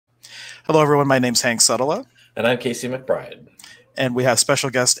Hello, everyone. My name's Hank Suttala, And I'm Casey McBride. and we have special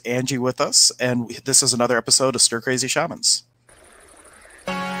guest Angie with us. And this is another episode of Stir Crazy Shamans.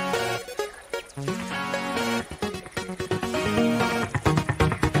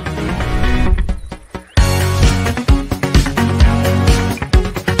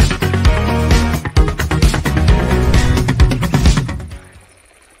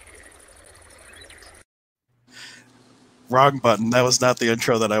 Wrong button. That was not the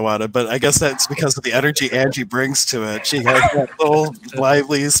intro that I wanted, but I guess that's because of the energy Angie brings to it. She has that little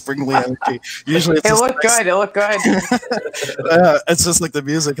lively, springly energy. Usually, it's It looked good. It looked good. it's just like the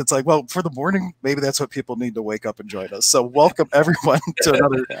music. It's like, well, for the morning, maybe that's what people need to wake up and join us. So, welcome everyone to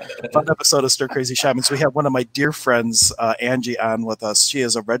another fun episode of Stir Crazy Shamans. We have one of my dear friends, Angie, on with us. She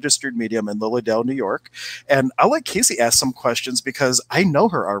is a registered medium in Lilydale, New York, and I'll let Casey ask some questions because I know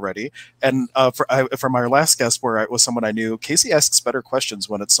her already. And from our last guest, where it was someone I knew, Casey asks better questions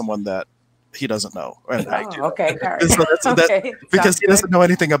when it's someone that he doesn't know. And I do. Okay. All right. So Okay. because he doesn't Sounds know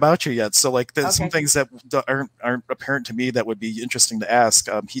anything about you yet. So like there's some Okay. things that aren't apparent to me that would be interesting to ask.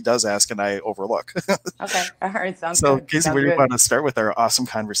 He does ask and I overlook. good. Okay. All right. Sounds So good. Casey, Sounds where do you good. want to start with our awesome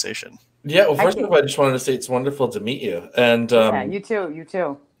conversation? Yeah, well, Hi, first of Casey. all, I just wanted to say it's wonderful to meet you. And Yeah, you too. You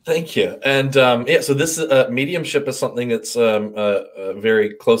too. thank you. And yeah, so this mediumship is something that's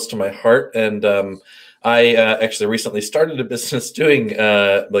very close to my heart. And I actually recently started a business doing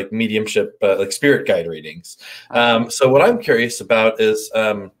like mediumship, like spirit guide readings. So what I'm curious about is,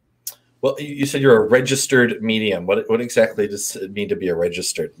 well, you said you're a registered medium. What exactly does it mean to be a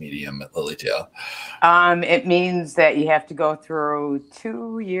registered medium at Lilydale? It means that you have to go through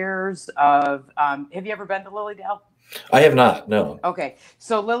 2 years of. Have you ever been to Lilydale? I have not, no. Okay,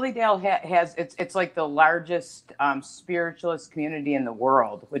 so Lilydale has it's like the largest spiritualist community in the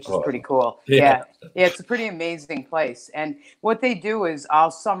world, which is Oh, pretty cool. yeah. Yeah, it's a pretty amazing place. And what they do is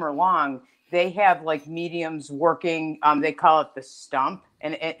all summer long they have like mediums working. They call it the stump.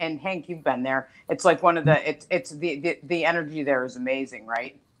 And Hank, you've been there. It's like one of the it's the energy there is amazing,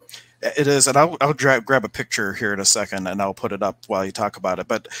 right? It is, and I'll grab a picture here in a second, and I'll put it up while you talk about it.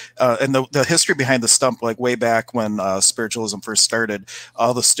 But and the history behind the stump, like way back when spiritualism first started,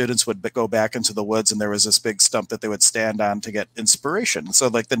 all the students would go back into the woods, and there was this big stump that they would stand on to get inspiration. So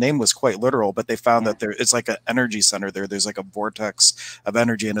like the name was quite literal, but they found that it's like an energy center there. There's like a vortex of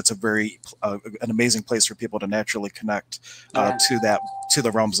energy, and it's a very an amazing place for people to naturally connect to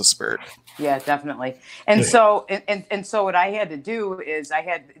the realms of spirit. Yeah, definitely. And so and so what I had to do is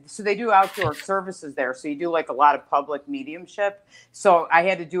so they do outdoor services there. So you do like a lot of public mediumship. So I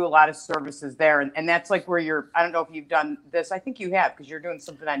had to do a lot of services there. And that's like where I don't know if you've done this. I think you have because you're doing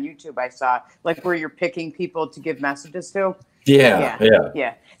something on YouTube I saw, like where you're picking people to give messages to. Yeah.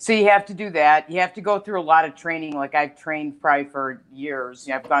 So you have to do that. You have to go through a lot of training. Like I've trained probably for years.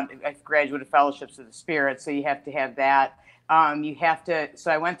 I've graduated fellowships of the spirit. So you have to have that.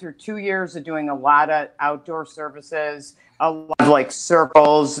 So I went through 2 years of doing a lot of outdoor services, a lot of like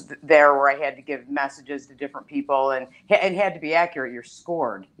circles there where I had to give messages to different people and it had to be accurate. You're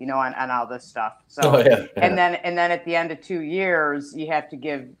scored, on all this stuff. So, and then at the end of 2 years, you have to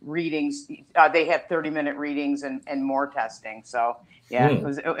give readings. They have 30-minute readings and more testing. So yeah,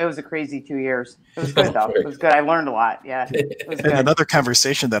 it was a crazy 2 years. It was good though. It was good. I learned a lot. Yeah. It was good. And another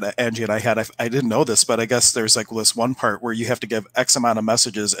conversation that Angie and I had, I didn't know this, but I guess there's like this one part where you have to give X amount of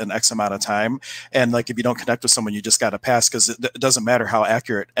messages in X amount of time. And like, if you don't connect with someone, you just got to pass because it doesn't matter how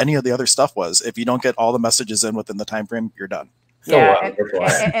accurate any of the other stuff was. If you don't get all the messages in within the time frame, you're done. Yeah, that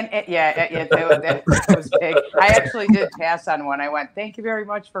was big. I actually did pass on one. I went, thank you very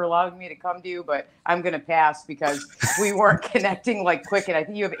much for allowing me to come to you, but I'm going to pass because we weren't connecting like quick. And I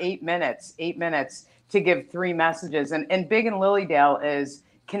think you have 8 minutes to give 3 messages. And big in Lilydale is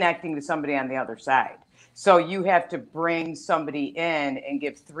connecting to somebody on the other side. So you have to bring somebody in and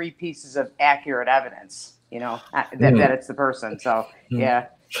give 3 pieces of accurate evidence, that it's the person. So yeah,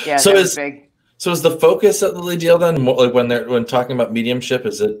 so that was big. So is the focus at Lilydale then, more like when talking about mediumship,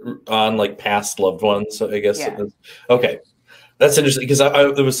 is it on like past loved ones? So I guess it is. Okay, that's interesting because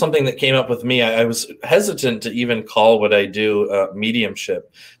there was something that came up with me. I was hesitant to even call what I do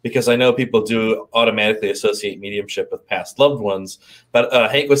mediumship because I know people do automatically associate mediumship with past loved ones. But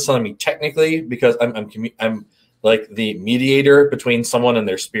Hank was telling me technically because I'm like the mediator between someone and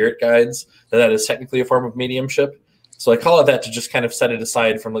their spirit guides that is technically a form of mediumship. So I call it that to just kind of set it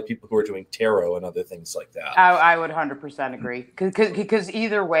aside from like people who are doing tarot and other things like that. I would 100% agree because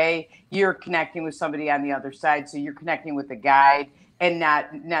either way, you're connecting with somebody on the other side. So you're connecting with a guide and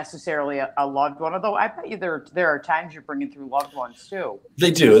not necessarily a loved one. Although I bet you there are times you're bringing through loved ones too.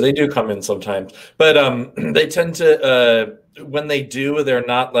 They do come in sometimes, but they tend to when they do, they're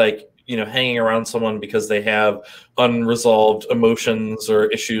not like hanging around someone because they have unresolved emotions or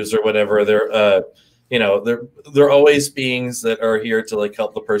issues or whatever. They're always beings that are here to like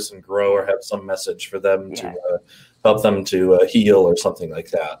help the person grow or have some message for them to help them to heal or something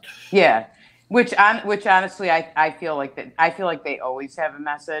like that. Yeah. Which honestly, I feel like that. I feel like they always have a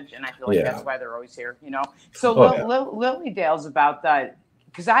message, and I feel like that's why they're always here. So Lily Dale's about that,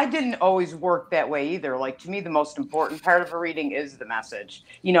 because I didn't always work that way either. Like, to me, the most important part of a reading is the message,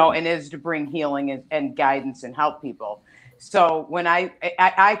 and is to bring healing and guidance and help people. So when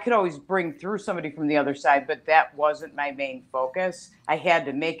I could always bring through somebody from the other side, but that wasn't my main focus. I had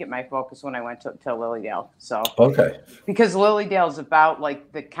to make it my focus when I went to Lily Dale. So because Lily Dale is about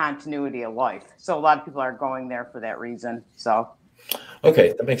like the continuity of life. So a lot of people are going there for that reason. So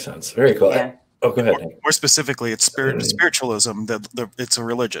that makes sense. Very cool. Yeah. Oh, go ahead. More specifically, it's spiritualism. It's a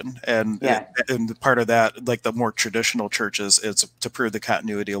religion, and part of that, like the more traditional churches, it's to prove the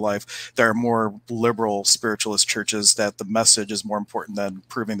continuity of life. There are more liberal spiritualist churches that the message is more important than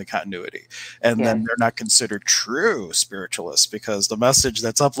proving the continuity, and then they're not considered true spiritualists because the message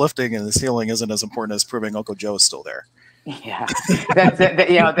that's uplifting and is healing isn't as important as proving Uncle Joe is still there. Yeah, that's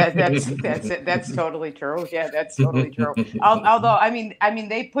totally true. Yeah, that's totally true. Although, I mean,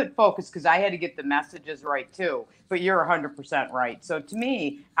 they put focus because I had to get the messages right too. But you're 100% right. So to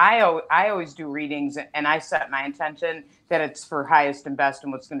me, I always do readings, and I set my intention that it's for highest and best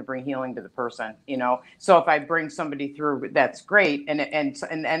and what's going to bring healing to the person. So if I bring somebody through, that's great, and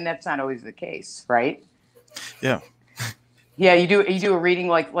that's not always the case, right? Yeah. Yeah, you do a reading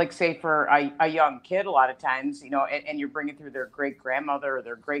like say for a young kid a lot of times, and you're bringing through their great grandmother or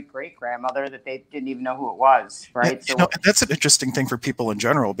their great great grandmother that they didn't even know who it was, right? So that's an interesting thing for people in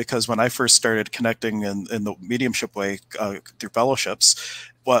general, because when I first started connecting in the mediumship way through fellowships,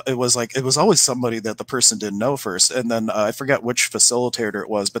 well, it was always somebody that the person didn't know first, and then I forget which facilitator it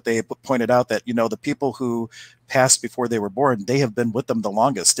was, but they pointed out that the people who passed before they were born, they have been with them the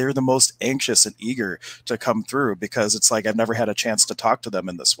longest. They're the most anxious and eager to come through because it's like I've never had a chance to talk to them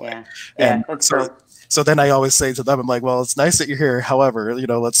in this way. Yeah, that's true. So then I always say to them, I'm like, well, it's nice that you're here. However,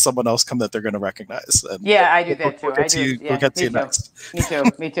 let someone else come that they're going to recognize. And I do that too. We'll get to you next.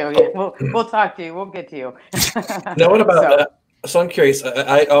 Me too. Yeah, we'll talk to you. We'll get to you. Now, what about that? So I'm curious.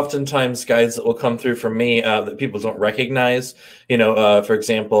 I oftentimes guides that will come through from me that people don't recognize. For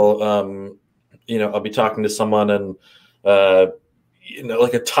example, I'll be talking to someone and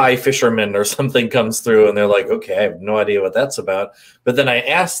like a Thai fisherman or something comes through, and they're like, "Okay, I have no idea what that's about." But then I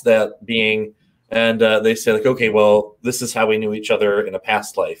ask that being, and they say like, "Okay, well, this is how we knew each other in a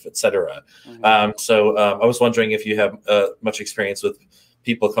past life, etc." So I was wondering if you have much experience with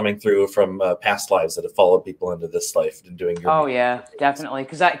people coming through from past lives that have followed people into this life and doing your yeah, definitely,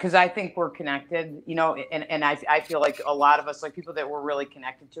 because I think we're connected, and I feel like a lot of us, like people that we're really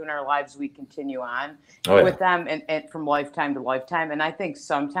connected to in our lives, we continue on with them and from lifetime to lifetime. And I think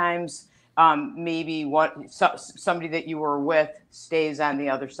sometimes maybe somebody that you were with stays on the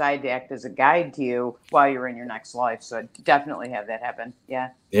other side to act as a guide to you while you're in your next life. So I definitely have that happen.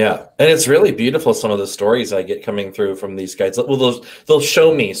 Yeah, and it's really beautiful, some of the stories I get coming through from these guides. Well, they'll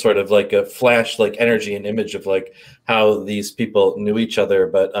show me sort of like a flash, like energy and image of like how these people knew each other.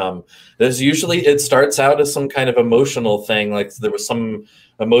 But there's usually, it starts out as some kind of emotional thing, like there was some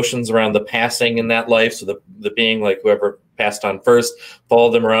emotions around the passing in that life. So the being, like whoever passed on first,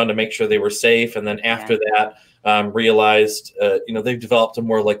 followed them around to make sure they were safe, and then after that realized they've developed a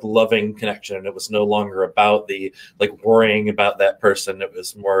more like loving connection, and it was no longer about the like worrying about that person. It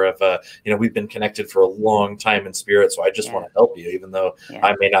was more of a we've been connected for a long time in spirit, so I just want to help you, even though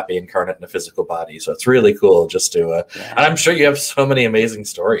I may not be incarnate in a physical body. So it's really cool just to and I'm sure you have so many amazing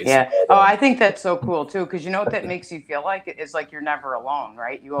stories. I think that's so cool too, because what that makes you feel like is like you're never alone,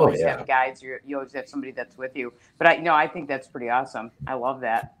 right? You always have guides, you always have somebody that's with you. But I think that's pretty awesome. I love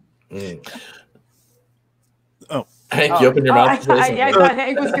that. Oh, Hank, you opened your mouth. I thought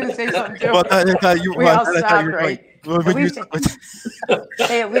Hank was going to say something too. We all stopped, right? At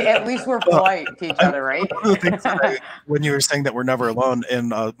least we're polite to each other, right? When you were saying that we're never alone,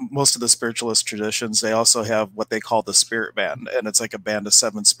 in most of the spiritualist traditions, they also have what they call the spirit band, and it's like a band of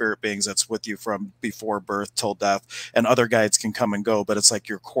 7 spirit beings that's with you from before birth till death. And other guides can come and go, but it's like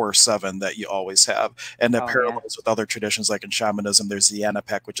your core 7 that you always have. And that parallels with other traditions, like in shamanism, there's the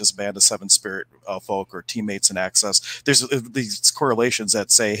Yanapek, which is a band of 7 spirit folk or teammates in access. There's these correlations that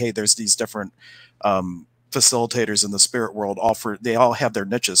say, hey, there's these different facilitators in the spirit world they all have their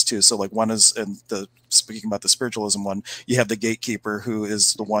niches too. So like one is speaking about the spiritualism one, you have the gatekeeper, who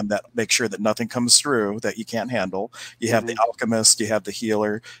is the one that makes sure that nothing comes through that you can't handle. You have the alchemist, you have the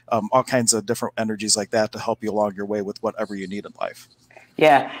healer, all kinds of different energies like that to help you along your way with whatever you need in life.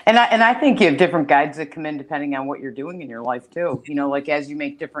 Yeah. And I think you have different guides that come in depending on what you're doing in your life too. You know, like as you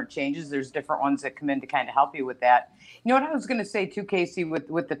make different changes, there's different ones that come in to kind of help you with that. You know what I was going to say too, Casey,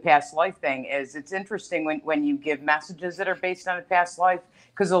 with the past life thing is it's interesting when you give messages that are based on a past life,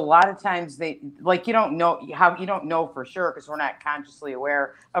 because a lot of times they like you don't know for sure because we're not consciously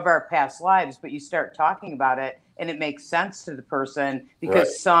aware of our past lives, but you start talking about it and it makes sense to the person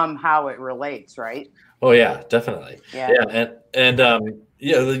because somehow it relates, right? Oh yeah, definitely. Yeah. And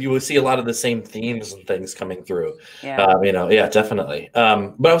you will see a lot of the same themes and things coming through. Yeah. Yeah, definitely.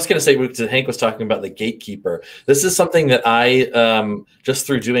 But I was going to say, Hank was talking about the gatekeeper. This is something that I just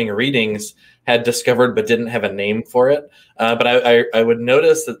through doing readings had discovered, but didn't have a name for it. But I would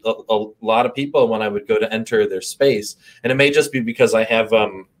notice that a lot of people, when I would go to enter their space, and it may just be because I have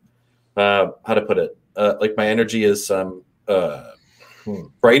how to put it, like my energy is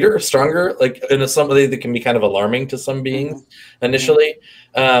brighter, stronger, like in somebody that can be kind of alarming to some beings initially.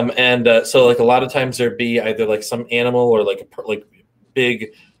 So like a lot of times there'd be either like some animal or like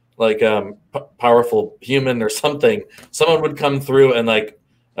big, like powerful human or something. Someone would come through and like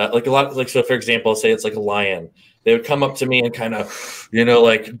a lot of, like, so for example, say it's like a lion. They would come up to me and kind of,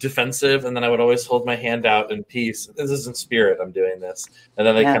 like defensive. And then I would always hold my hand out in peace. This is in spirit. I'm doing this. And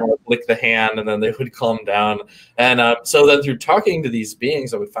then they kind of lick the hand and then they would calm down. And so then through talking to these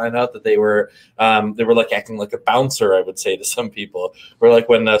beings, I would find out that they were like acting like a bouncer, I would say to some people, where like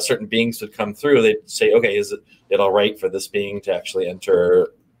when certain beings would come through, they'd say, okay, is it all right for this being to actually enter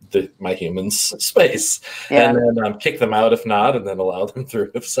my human's space, and then kick them out if not, and then allow them through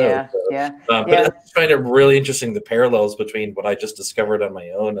if so. But I find it really interesting, the parallels between what I just discovered on my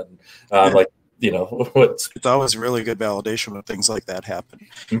own and it's always really good validation when things like that happen.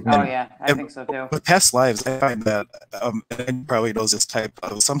 Oh yeah, I think so too. With past lives, I find that and probably knows this type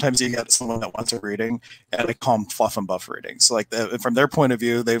of, sometimes you get someone that wants a reading and I call them fluff and buff readings. Like from their point of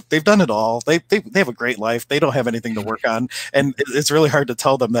view, they've done it all. They have a great life. They don't have anything to work on, and it's really hard to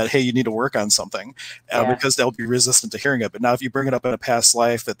tell them that, hey, you need to work on something because they'll be resistant to hearing it. But now if you bring it up in a past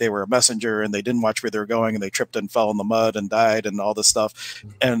life that they were a messenger and they didn't watch where they were going and they tripped and fell in the mud and died and all this stuff,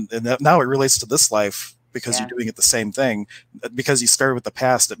 and now it relates to this life because you're doing it the same thing, because you started with the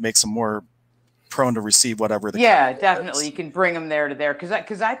past, it makes them more prone to receive whatever definitely is. You can bring them there to there because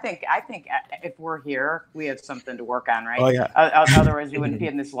I think if we're here we have something to work on, right? Oh yeah. Otherwise we wouldn't be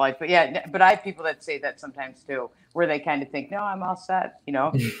in this life. But I have people that say that sometimes too, where they kind of think, no, I'm all set,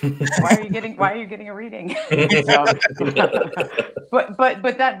 why are you getting a reading?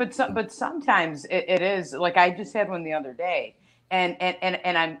 But sometimes it is like, I just had one the other day. And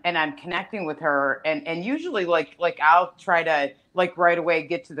I'm connecting with her, and usually like I'll try to like right away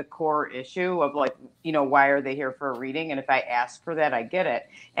get to the core issue of like, why are they here for a reading? And if I ask for that, I get it.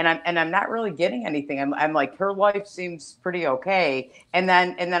 And I'm not really getting anything. I'm like, her life seems pretty okay. And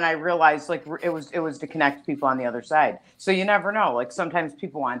then I realized like it was to connect people on the other side. So you never know. Like sometimes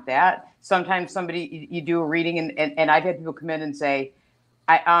people want that. Sometimes somebody, you do a reading and I've had people come in and say,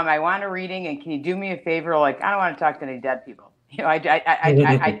 I want a reading, and can you do me a favor? Like, I don't want to talk to any dead people.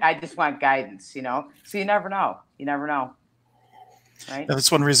 I just want guidance, So you never know. Right.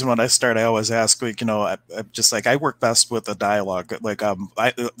 That's one reason when I start, I always ask, like, I'm just like, I work best with a dialogue. Like,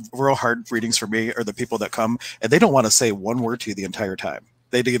 real hard readings for me are the people that come and they don't want to say one word to you the entire time.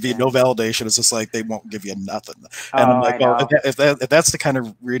 They give you no validation. It's just like they won't give you nothing. And I'm like, well, if that's the kind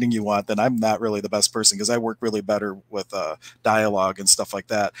of reading you want, then I'm not really the best person, because I work really better with dialogue and stuff like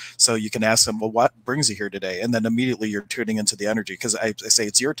that. So you can ask them, well, what brings you here today? And then immediately you're tuning into the energy, because I say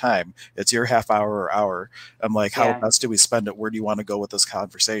it's your time. It's your half hour or hour. I'm like, how best do we spend it? Where do you want to go with this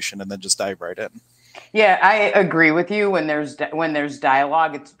conversation? And then just dive right in. Yeah, I agree with you. When there's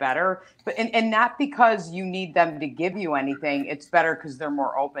dialogue, it's better, but and not because you need them to give you anything. It's better because they're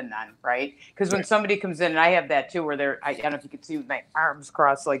more open then, right? Because when somebody comes in, and I have that too, where I don't know if you can see my arms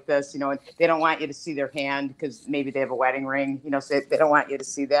crossed like this, and they don't want you to see their hand because maybe they have a wedding ring, so they don't want you to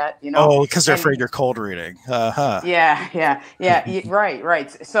see that, Oh, because they're afraid you're cold reading. Yeah,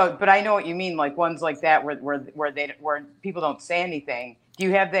 right. So, but I know what you mean, like ones like that where people don't say anything. Do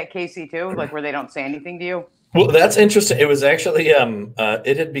you have that, Casey, too? Like where they don't say anything to you? Well, that's interesting. It was actually,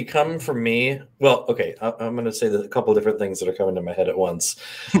 it had become for me, well, okay, I'm going to say a couple of different things that are coming to my head at once.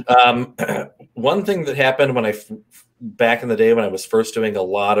 One thing that happened when back in the day when I was first doing a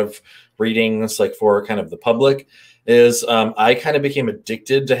lot of readings, like for kind of the public, is I kind of became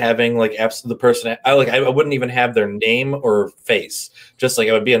addicted to having like the person, I wouldn't even have their name or face. Just like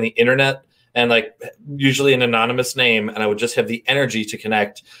I would be on the internet, and like usually an anonymous name, and I would just have the energy to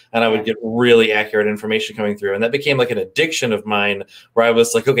connect, and I would get really accurate information coming through. And that became like an addiction of mine, where I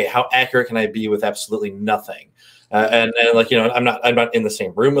was like, okay, how accurate can I be with absolutely nothing? and like, you know, I'm not in the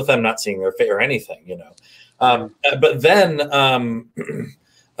same room with them, not seeing their face or anything, you know. But then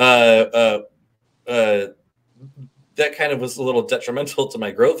that kind of was a little detrimental to my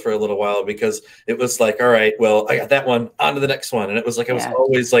growth for a little while, because it was like, all right, well, I got that one, on to the next one. And it was like, I was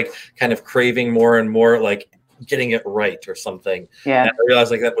always like kind of craving more and more, like getting it right or something. Yeah. And I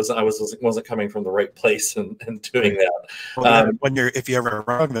realized like I wasn't coming from the right place and doing that. Well, if you ever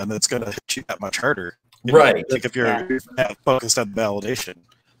wrong, then it's going to hit you that much harder. Right. Like if you're focused on validation.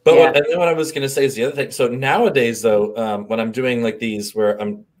 But what I was going to say is the other thing. So nowadays, though, when I'm doing like these, where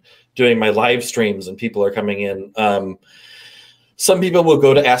I'm doing my live streams and people are coming in, some people will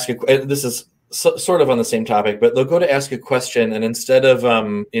go to ask this is sort of on the same topic, but they'll go to ask a question, and instead of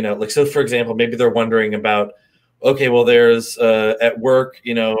you know, like, so for example, maybe they're wondering about, okay, well, there's at work,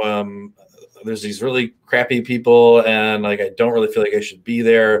 you know, there's these really crappy people, and like I don't really feel like I should be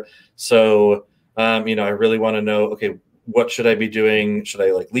there, so you know, I really want to know, okay, what should I be doing? Should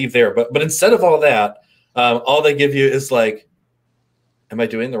I like leave there? But instead of all that, all they give you is like, am I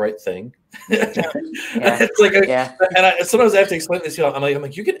doing the right thing? It's like, and sometimes I have to explain this. You know, I'm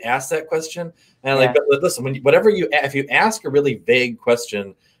like, you can ask that question, and like, but listen, if you ask a really vague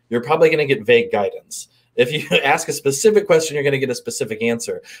question, you're probably going to get vague guidance. If you ask a specific question, you're going to get a specific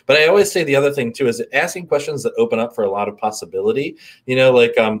answer. But I always say the other thing too is asking questions that open up for a lot of possibility. You know,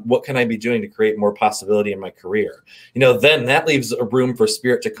 like what can I be doing to create more possibility in my career? You know, then that leaves a room for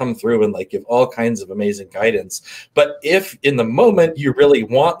spirit to come through and like give all kinds of amazing guidance. But if in the moment you really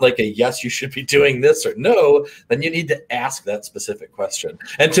want like a yes, you should be doing this, or no, then you need to ask that specific question.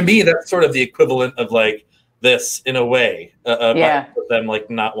 And to me, that's sort of the equivalent of like this in a way, them like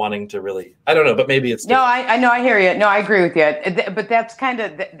not wanting to really, I don't know, but maybe it's different. No, I know, I hear you. No, I agree with you. But that's kind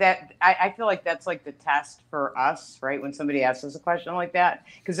of that. I feel like that's like the test for us, right? When somebody asks us a question like that,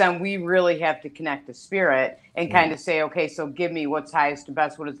 because then we really have to connect to spirit and kind of say, okay, so give me what's highest and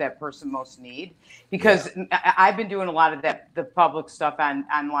best. What does that person most need? Because I've been doing a lot of the public stuff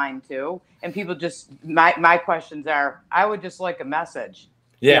online too, and people just my questions are, I would just like a message.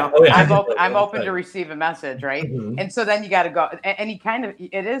 Yeah, you know, I'm open to receive a message, right? And so then you got to go, and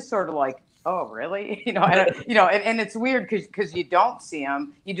it is sort of like, oh, really? You know, and it's weird because you don't see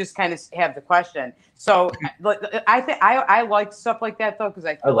them, you just kind of have the question. So I like stuff like that though, because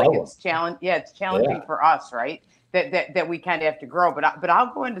I feel like it's challenge. Yeah, it's challenging for us, right? That we kind of have to grow. But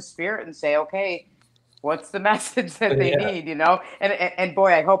I'll go into spirit and say, okay, what's the message that they need? You know, and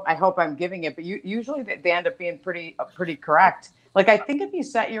boy, I hope I'm giving it. But usually they end up being pretty correct. Like, I think if you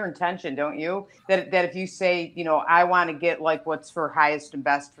set your intention, don't you, that if you say, you know, I want to get like what's for highest and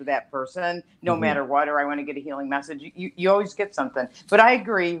best for that person, no matter what, or I want to get a healing message, you always get something. But I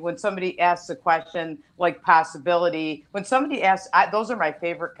agree, when somebody asks a question like possibility, when somebody asks, those are my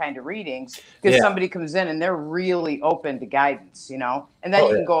favorite kind of readings, because somebody comes in and they're really open to guidance, you know, and then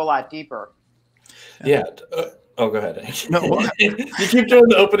you can go a lot deeper. Oh, go ahead. No, you keep doing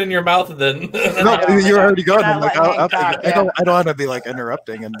the open in your mouth, and then no, you're already gone. I'm like, I don't want to be like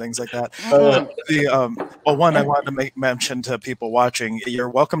interrupting and things like that. One, I wanted to mention to people watching, you're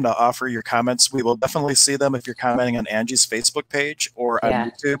welcome to offer your comments. We will definitely see them if you're commenting on Angie's Facebook page or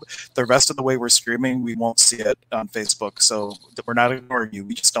on YouTube. The rest of the way we're streaming, we won't see it on Facebook, so we're not ignoring you.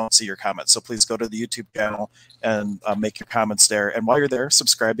 We just don't see your comments. So please go to the YouTube channel and make your comments there. And while you're there,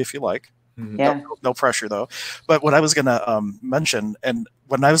 subscribe if you like. No pressure though. But what I was going to mention, and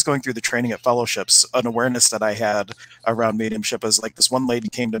when I was going through the training at Fellowships, an awareness that I had around mediumship is like, this one lady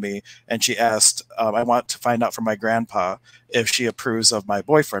came to me and she asked, I want to find out from my grandpa if she approves of my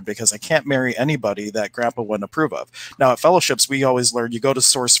boyfriend, because I can't marry anybody that grandpa wouldn't approve of. Now at Fellowships, we always learn, you go to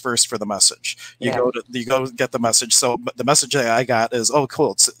source first for the message. You go get the message. So the message that I got is, oh,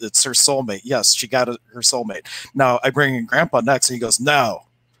 cool, it's her soulmate. Yes, she got her soulmate. Now I bring in grandpa next, and he goes, no.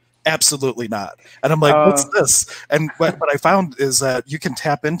 Absolutely not. And I'm like, what's this? And what I found is that you can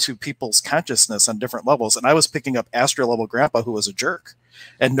tap into people's consciousness on different levels. And I was picking up astral level grandpa who was a jerk,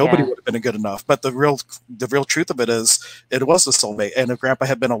 and nobody would have been good enough. But the real truth of it is, it was the soulmate. And if grandpa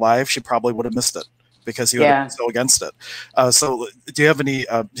had been alive, she probably would have missed it, because he would have been so against it. So do you have any,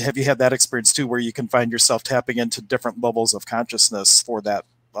 have you had that experience too, where you can find yourself tapping into different levels of consciousness for that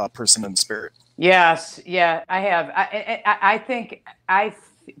person in spirit? Yes. Yeah, I have. I think I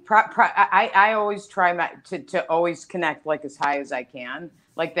always try to always connect like as high as I can.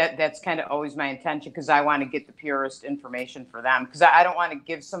 Like that's kind of always my intention, because I want to get the purest information for them, because I don't want to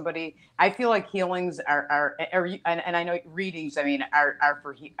give somebody. I feel like healings are and I know readings, I mean, are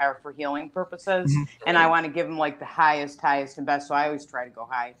for healing purposes, and I want to give them like the highest and best. So I always try to go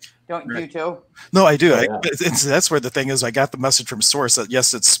high. Don't you too? No, I do. That's where the thing is. I got the message from source that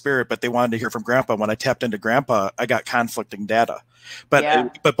yes, it's spirit, but they wanted to hear from Grandpa. When I tapped into Grandpa, I got conflicting data,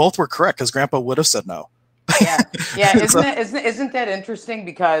 but both were correct, because Grandpa would have said no. Yeah. Isn't that interesting?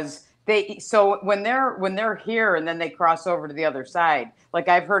 Because so when they're here and then they cross over to the other side, like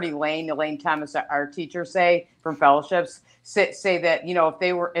I've heard Elaine Thomas, our teacher, say from fellowships, say that, you know,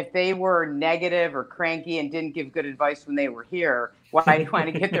 if they were negative or cranky and didn't give good advice when they were here, why do you want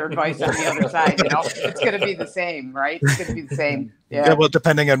to get their advice on the other side? You know, it's going to be the same, right? It's going to be the same. Yeah. Well,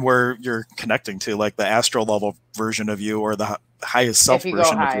 depending on where you're connecting to, like the astral level version of you or the highest self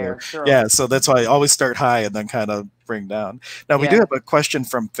version of you. Sure. Yeah. So that's why I always start high and then kind of bring down. Now we do have a question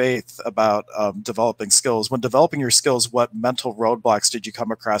from Faith about developing skills. When developing your skills, what mental roadblocks did you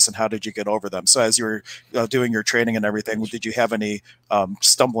come across and how did you get over them? So as you were doing your training and everything, did you have any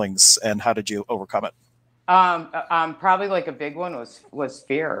stumblings and how did you overcome it? Probably like a big one was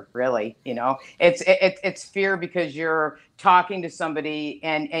fear, really. You know, it's fear because you're talking to somebody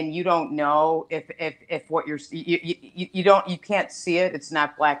and you don't know if what you can't see it. It's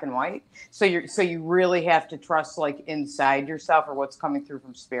not black and white. So you really have to trust like inside yourself or what's coming through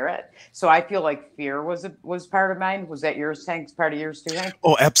from spirit. So I feel like fear was part of mine. Was that yours, Hank? Part of yours too, Hank?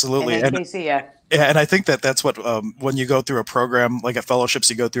 Oh, absolutely. And Casey, yeah. Yeah, and I think that's what when you go through a program like at fellowships,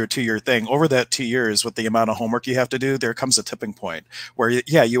 you go through a 2-year thing. Over that 2 years, with the amount of homework you have to do, there comes a tipping point where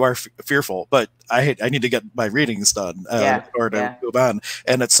you are fearful, but I need to get my readings done or to move on.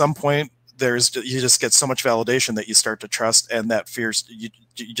 And at some point, you just get so much validation that you start to trust, and that fear you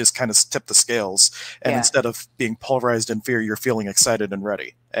just kind of tip the scales. And instead of being pulverized in fear, you're feeling excited and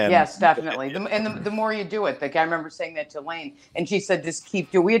ready. And yes, definitely. The more you do it, like I remember saying that to Elaine, and she said, "Just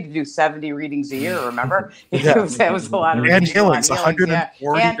keep doing." We had to do 70 readings a year. Remember, that was a lot of readings. And healings,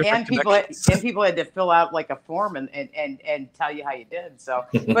 140 and people had to fill out like a form and tell you how you did. So,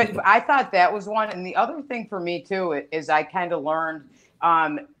 but I thought that was one. And the other thing for me too is I kind of learned.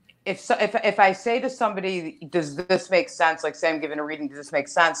 If I say to somebody, does this make sense? Like say I'm giving a reading, does this make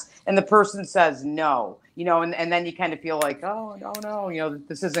sense? And the person says no, you know, and then you kind of feel like, oh, no, you know,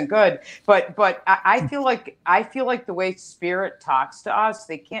 this isn't good. But I feel like the way spirit talks to us,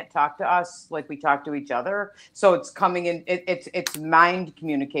 they can't talk to us like we talk to each other. So it's coming in, it's mind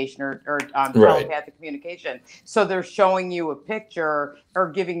communication or telepathic communication. So they're showing you a picture or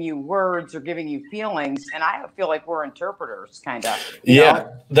giving you words or giving you feelings. And I feel like we're interpreters kind of. Yeah,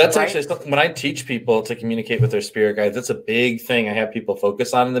 that's actually something when I teach people to communicate with their spirit guides, that's a big thing I have people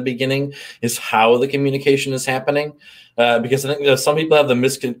focus on in the beginning is how the communication is happening. Because I think some people have the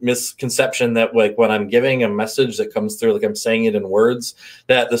misconception that like when I'm giving a message that comes through, like I'm saying it in words,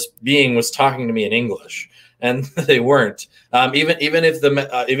 that this being was talking to me in English. And they weren't. Even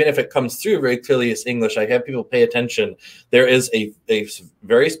if it comes through very clearly as English, I have people pay attention. There is a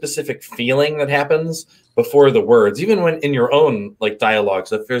very specific feeling that happens before the words, even when in your own like dialogue.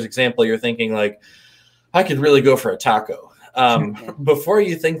 So, for example, you're thinking like, I could really go for a taco. Before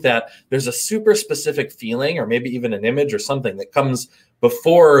you think that, there's a super specific feeling, or maybe even an image or something that comes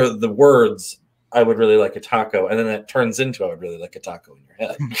before the words. I would really like a taco, and then that turns into I would really like a taco in your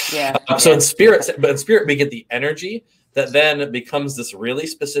head. So in spirit, we get the energy that then becomes this really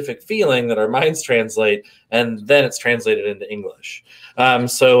specific feeling that our minds translate, and then it's translated into English.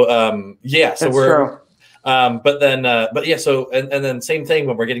 So we're. True. So then same thing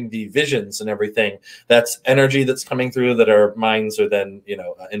when we're getting the visions and everything, that's energy that's coming through that our minds are then,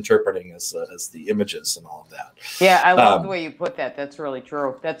 interpreting as the images and all of that. Yeah. I love the way you put that. That's really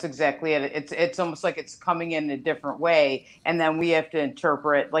true. That's exactly it. It's almost like it's coming in a different way. And then we have to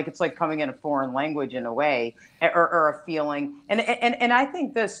interpret, like, it's like coming in a foreign language in a way, or a feeling. And I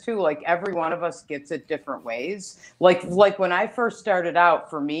think this too, like every one of us gets it different ways. Like when I first started out,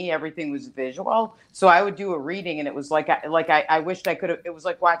 for me, everything was visual. So I would do a reading and it was like I wished I could have, it was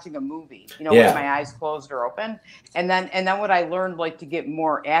like watching a movie, with my eyes closed or open. And then what I learned, like to get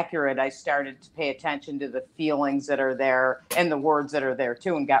more accurate, I started to pay attention to the feelings that are there and the words that are there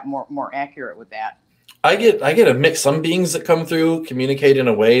too, and got more accurate with that. I get a mix. Some beings that come through communicate in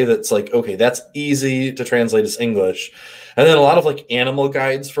a way that's like, okay, that's easy to translate as English. And then a lot of like animal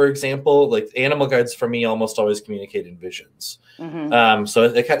guides, for example, like animal guides for me almost always communicate in visions.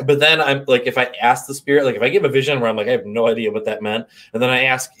 Mm-hmm. But then I'm like, if I ask the spirit, like if I give a vision where I'm like, I have no idea what that meant, and then I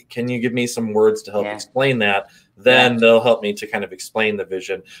ask, can you give me some words to help explain that? then they'll help me to kind of explain the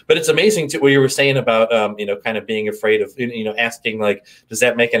vision. But it's amazing too, what you were saying about, kind of being afraid of, asking like, does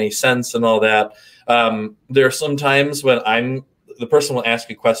that make any sense and all that. There are some times when the person will ask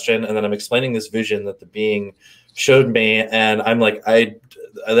a question and then I'm explaining this vision that the being showed me. And I'm like, I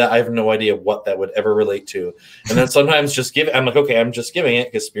have no idea what that would ever relate to. And then sometimes I'm like, okay, I'm just giving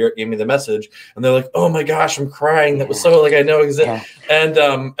it because Spirit gave me the message. And they're like, oh my gosh, I'm crying. That was so like, I know exactly. Yeah.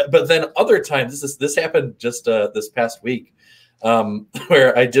 And, but then other times, this happened just this past week,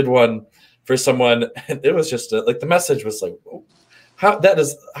 where I did one for someone and it was just like, the message was like,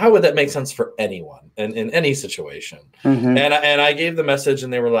 how would that make sense for anyone in any situation? Mm-hmm. And I gave the message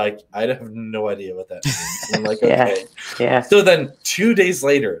and they were like, I have no idea what that means. And I'm like, okay. Yeah. So then 2 days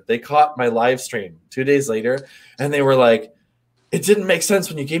later, they caught my live stream 2 days later and they were like, it didn't make sense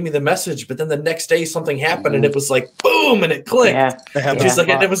when you gave me the message, but then the next day something happened and it was like, boom, and it clicked. Yeah. She's like,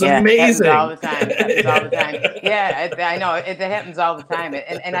 it was amazing. All the time. All the time. Yeah, I know. It happens all the time.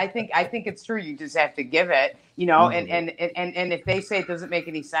 And I think it's true. You just have to give it, and if they say it doesn't make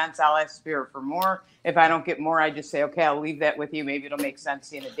any sense, I'll ask Spirit for more. If I don't get more, I just say, okay, I'll leave that with you. Maybe it'll make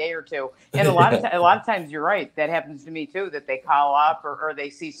sense in a day or two. And a lot of times you're right. That happens to me too, that they call up or they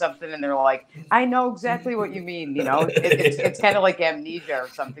see something and they're like, I know exactly what you mean. It's kind of like amnesia or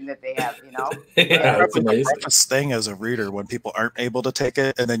something that they have, Yeah, it's amazing. The roughest thing as a reader when people aren't able to take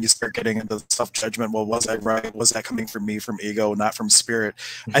it and then you start getting into self-judgment. Well, was I right? Was that coming from me, from ego, not from Spirit?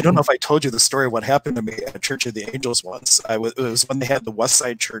 I don't know if I told you the story of what happened to me at Church of the Angels once. It was when they had the West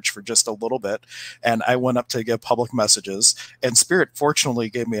Side Church for just a little bit. And I went up to give public messages, and Spirit fortunately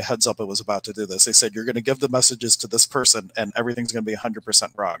gave me a heads up it was about to do this. They said, you're going to give the messages to this person and everything's going to be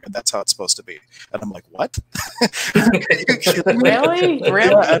 100% wrong. And that's how it's supposed to be. And I'm like, what? Really?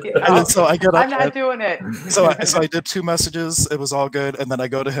 Yeah, and so I get up. I'm not doing it. So I did 2 messages. It was all good. And then I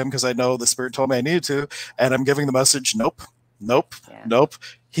go to him because I know the Spirit told me I needed to. And I'm giving the message, nope.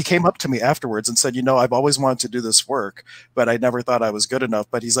 He came up to me afterwards and said, I've always wanted to do this work, but I never thought I was good enough.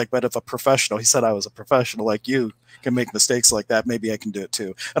 But he's like, but if a professional, he said I was a professional like you can make mistakes like that, maybe I can do it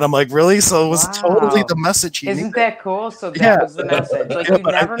too. And I'm like, really? So it was totally the message. Isn't that cool? So that was the message. Like you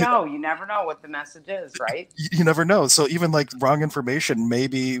never know. You never know what the message is, right? You never know. So even like wrong information,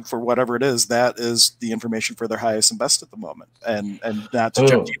 maybe for whatever it is, that is the information for their highest and best at the moment. And not to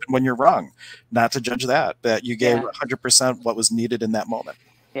judge even when you're wrong, not to judge that you gave 100% what was needed in that moment.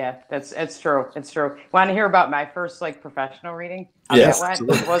 Yeah, it's true. It's true. Want to hear about my first professional reading? Yes,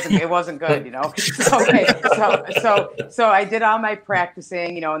 it wasn't good, Okay, so I did all my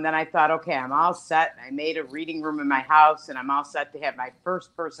practicing, and then I thought, okay, I'm all set. I made a reading room in my house, and I'm all set to have my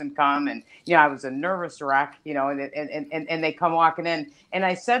first person come. And I was a nervous wreck, and they come walking in, and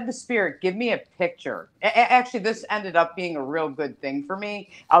I said to Spirit, give me a picture. Actually, this ended up being a real good thing for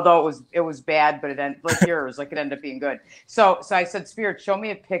me, although it was bad, but it ended like yours, it ended up being good. So I said, Spirit, show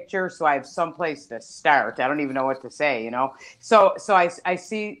me a picture so I have someplace to start. I don't even know what to say, So I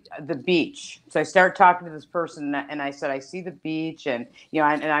see the beach. So I start talking to this person, and I said, I see the beach, and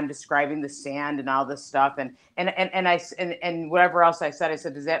and I'm describing the sand and all this stuff, and whatever else I said,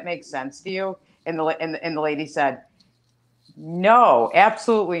 does that make sense to you? And the lady said, no,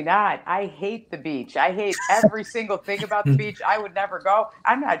 absolutely not. I hate the beach. I hate every single thing about the beach. I would never go.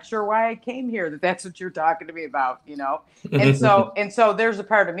 I'm not sure why I came here. That's what you're talking to me about, And so there's a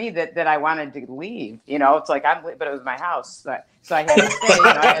part of me that I wanted to leave. It's like but it was my house, so I had to stay.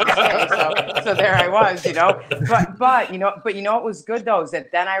 So there I was, But what was good though is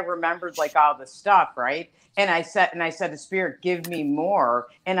that then I remembered all the stuff, right? And I said to Spirit, give me more.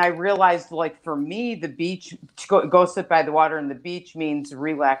 And I realized, for me, the beach, go sit by the water, and the beach means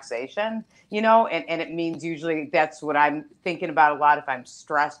relaxation, and it means usually that's what I'm thinking about a lot. If I'm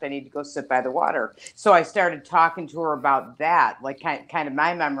stressed, I need to go sit by the water. So I started talking to her about that, kind of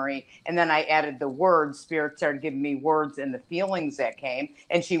my memory. And then I added the words. Spirit started giving me words and the feelings that came.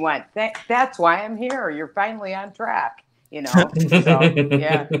 And she went, that's why I'm here. You're finally on track. So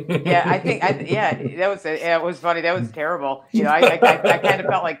yeah, I think that was it was funny. That was terrible. I kind of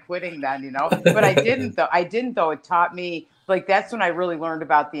felt like quitting then, but I didn't though. It taught me that's when I really learned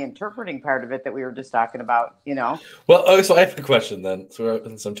about the interpreting part of it that we were just talking about, Well, so I have a question then. So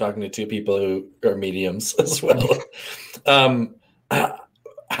since I'm talking to 2 people who are mediums as well.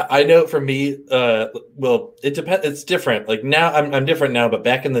 I know for me, it depends. It's different. Now I'm different now, but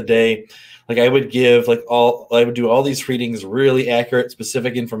back in the day, I would give I would do all these readings, really accurate,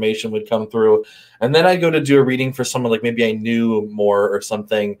 specific information would come through. And then I'd go to do a reading for someone, maybe I knew more or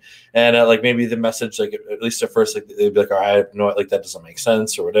something. And maybe the message, at least at first, they'd be like, all right, I know that doesn't make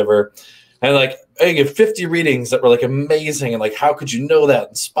sense or whatever. And like I give 50 readings that were like amazing and like how could you know that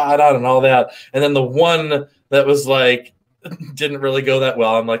and spot on and all that. And then the one that was like didn't really go that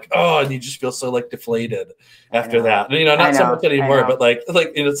well. I'm like, oh, and you just feel so like deflated after that. And, not so much anymore, but like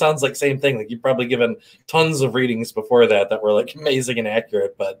it sounds like same thing. Like you've probably given tons of readings before that were like amazing and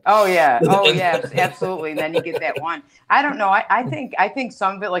accurate. But absolutely. And then you get that one. I don't know. I think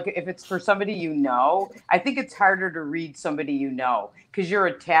some of it, like if it's for somebody I think it's harder to read somebody because you're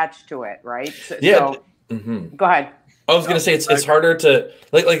attached to it, right? So go ahead. I was going to say it's harder to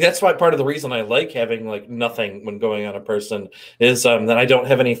like that's why part of the reason I like having like nothing when going on a person is that I don't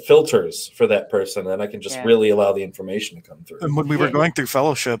have any filters for that person and I can just really allow the information to come through. And when we were going through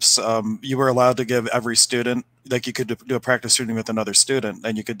fellowships, you were allowed to give every student, like you could do a practice reading with another student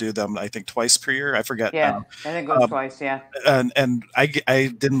and you could do them, I think, twice per year. I forget. Yeah, I think it goes twice. Yeah. And I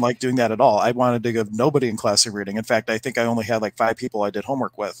didn't like doing that at all. I wanted to give nobody in class a reading. In fact, I think I only had like 5 people I did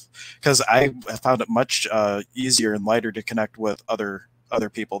homework with because I found it much easier and lighter to connect with other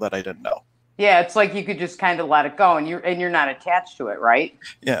people that I didn't know. Yeah, it's like you could just kind of let it go, and you're not attached to it, right?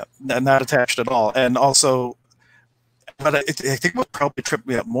 Yeah, not attached at all. And also, but I think what probably tripped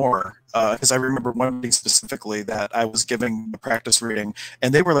me up more, because I remember one reading specifically that I was giving a practice reading,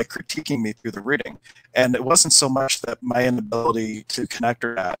 and they were like critiquing me through the reading. And it wasn't so much that my inability to connect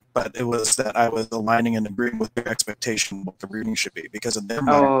or not, but it was that I was aligning and agreeing with their expectation of what the reading should be. Because in their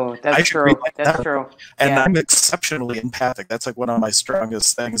mind, that's true. That's true. And I'm exceptionally empathic. That's like one of my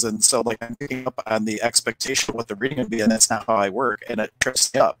strongest things. And so like I'm picking up on the expectation of what the reading would be, and that's not how I work, and it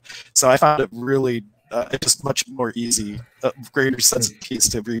trips me up. So I found it really it's just much more easy, greater sense of peace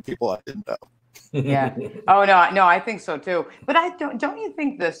to read people I didn't know. Yeah. Oh no, I think so too. But don't you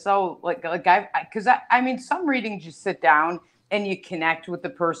think this? So I mean, some readings you sit down and you connect with the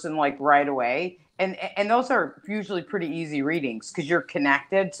person like right away, and those are usually pretty easy readings because you're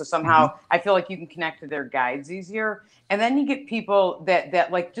connected. So somehow I feel like you can connect to their guides easier. And then you get people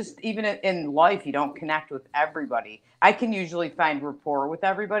that like just even in life you don't connect with everybody. I can usually find rapport with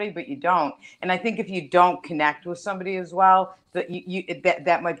everybody, but you don't. And I think if you don't connect with somebody as well,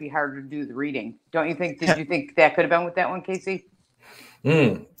 that might be harder to do the reading. Don't you think? Did you think that could have been with that one, Casey?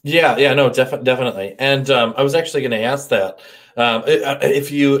 Yeah, no, definitely. And I was actually going to ask that I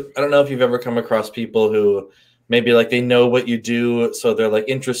don't know if you've ever come across people who maybe like they know what you do, so they're like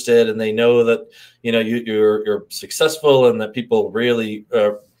interested, and they know that you're successful, and that people really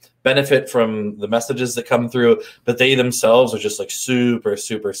benefit from the messages that come through, but they themselves are just like super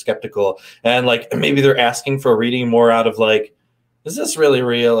skeptical, and like maybe they're asking for a reading more out of like, is this really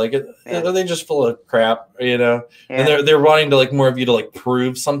real? Like, are they just full of crap? And they're wanting to like more of you to like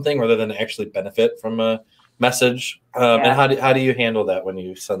prove something rather than actually benefit from a message. And how do you handle that when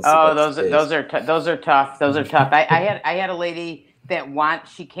you sense? Oh, those are tough. Those are tough. I had a lady that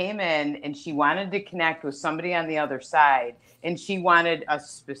she came in and she wanted to connect with somebody on the other side, and she wanted a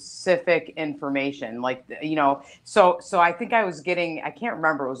specific information, like so I think I can't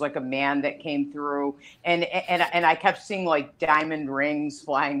remember, it was like a man that came through, and I kept seeing like diamond rings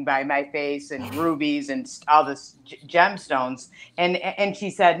flying by my face and rubies and all this gemstones, and she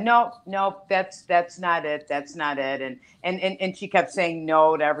said nope, that's not it, and she kept saying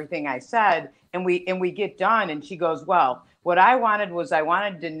no to everything I said, and we get done, and she goes, well, what I wanted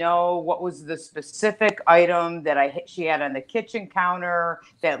to know what was the specific item that she had on the kitchen counter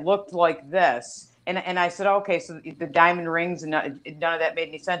that looked like this. And I said, okay, so the diamond rings, and none of that made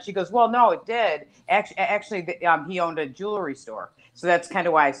any sense. She goes, well, no, it did. Actually, he owned a jewelry store. So that's kind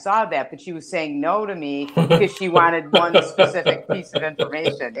of why I saw that. But she was saying no to me because she wanted one specific piece of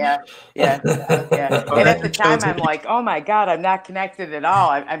information. Yeah. And at the time, I'm like, oh my God, I'm not connected at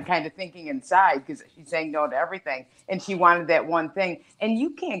all. I'm kind of thinking inside because she's saying no to everything. And she wanted that one thing. And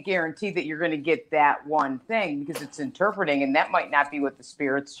you can't guarantee that you're going to get that one thing because it's interpreting. And that might not be what the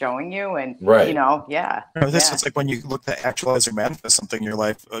spirit's showing you. And, It's like when you look to actualize or manifest something in your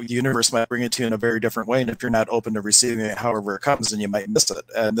life, the universe might bring it to you in a very different way. And if you're not open to receiving it, however it comes, then you might miss it.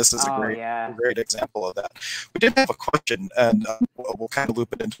 And this is a great example of that. We did have a question, and we'll kind of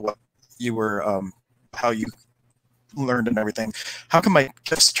loop it into what you were, how you learned and everything. How can my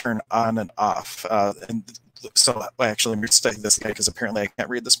gifts turn on and off? So actually, let me study this guy because apparently I can't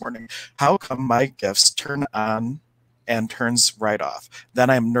read this morning. How come my gifts turn on and turns right off?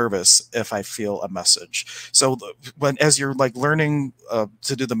 Then I'm nervous if I feel a message. So as you're like learning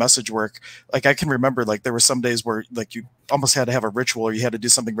to do the message work, like I can remember like there were some days where like you almost had to have a ritual, or you had to do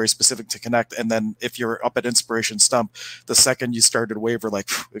something very specific to connect. And then if you're up at Inspiration Stump, the second you started to waver, like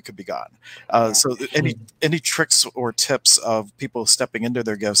it could be gone. So any tricks or tips of people stepping into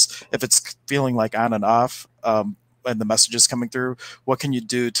their gifts, if it's feeling like on and off, and the message is coming through, what can you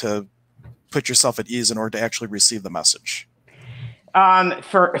do to put yourself at ease in order to actually receive the message?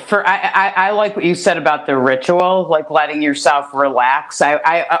 I like what you said about the ritual, like letting yourself relax.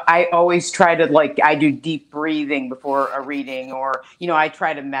 I always try to, like, I do deep breathing before a reading, or, you know, I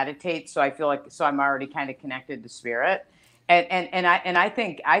try to meditate. So I feel like, so I'm already kind of connected to spirit. And I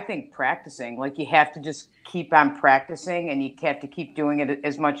think practicing, like, you have to just keep on practicing, and you have to keep doing it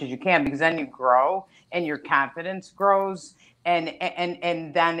as much as you can, because then you grow and your confidence grows. And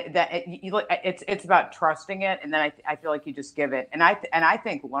then it's about trusting it, and then I feel like you just give it, and I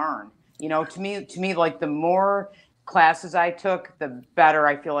think learn. You know, to me, like, the more classes I took, the better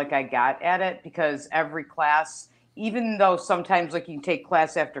I feel like I got at it, because every class, even though sometimes, like, you can take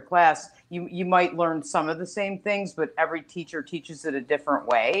class after class, you might learn some of the same things, but every teacher teaches it a different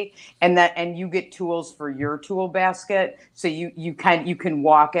way, and you get tools for your tool basket, so you can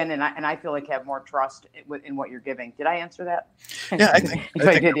walk in, and I feel like have more trust in what you're giving. Did I answer that? Yeah, I think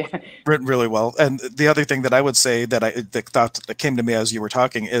did, yeah. Written really well. And the other thing that I would say that the thought that came to me as you were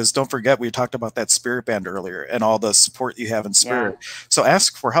talking is, don't forget, we talked about that spirit band earlier and all the support you have in spirit. Yeah. So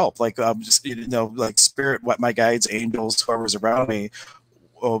ask for help, like, just, you know, like, spirit, what my guides, angels, whoever's around me,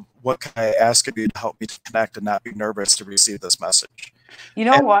 what can I ask of you to help me to connect and not be nervous to receive this message? You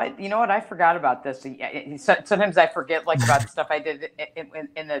know what? You know what? I forgot about this. Sometimes I forget, like, about the stuff I did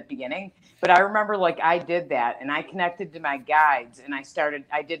in the beginning. But I remember, like, I did that, and I connected to my guides, and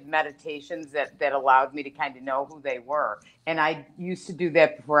I did meditations that allowed me to kind of know who they were. And I used to do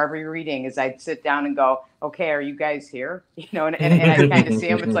that before every reading, is I'd sit down and go, okay, are you guys here? You know, and I kind of see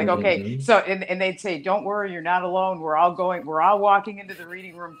them. It's like, okay. So, and they'd say, don't worry, you're not alone. We're all walking into the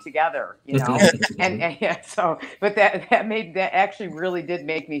reading room together, you know? and yeah, so, but that actually really did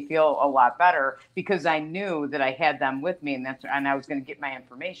make me feel a lot better, because I knew that I had them with me, and I was going to get my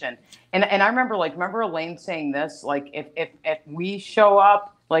information. And I remember Elaine saying this, like, if we show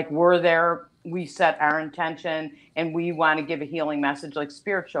up, like, we're there, we set our intention, and we want to give a healing message, like,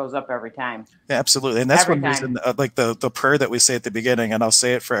 spirit shows up every time. Yeah, absolutely. And that's one reason, like, the prayer that we say at the beginning, and I'll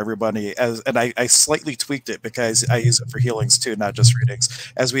say it for everybody, and I slightly tweaked it because I use it for healings too, not just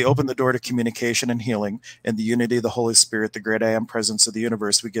readings. As we open the door to communication and healing in the unity of the Holy Spirit, the great I am presence of the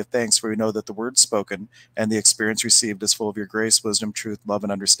universe, we give thanks, for we know that the word spoken and the experience received is full of your grace, wisdom, truth, love,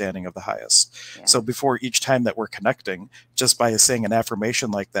 and understanding of the highest. Yeah. So before each time that we're connecting, just by saying an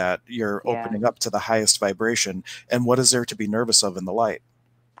affirmation like that, you're opening up to the highest vibration. And what is there to be nervous of in the light?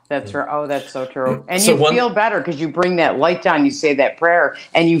 That's right. Oh, that's so true. And so you feel better because you bring that light down, you say that prayer,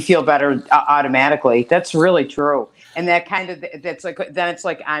 and you feel better automatically. That's really true. And that kind of, that's like, then it's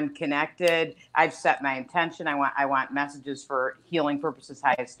like, I'm connected. I've set my intention. I want messages for healing purposes,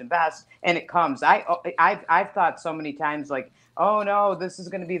 highest and best. And it comes. I've thought so many times, like, oh no, this is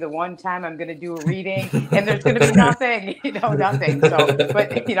going to be the one time I'm going to do a reading, and there's going to be nothing, nothing. So,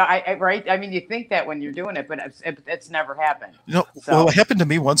 but right? I mean, you think that when you're doing it, but it's never happened. So. Well, it happened to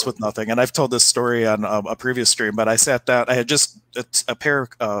me once with nothing, and I've told this story on a previous stream. But I sat down. I had just a pair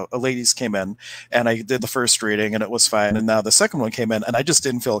of ladies came in, and I did the first reading, and it was fine. And now the second one came in, and I just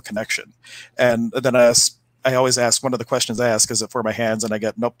didn't feel a connection. And then I always ask, one of the questions I ask, is it for my hands? And I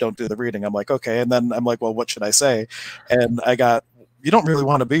get, nope, don't do the reading. I'm like, okay. And then I'm like, well, what should I say? And I got, you don't really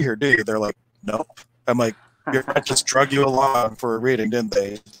want to be here, do you? They're like, nope. I'm like, your friend just drug you along for a reading, didn't they?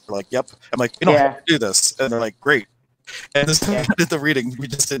 They're like, yep. I'm like, you don't have to do this. And they're like, great. And this time I did the reading, we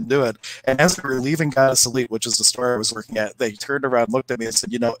just didn't do it. And as we were leaving Goddess Elite, which is the store I was working at, they turned around, looked at me and said,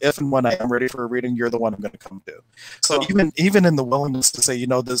 if and when I am ready for a reading, you're the one I'm going to come to. So even in the willingness to say,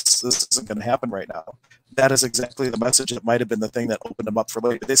 this isn't going to happen right now, that is exactly the message. It might have been the thing that opened them up for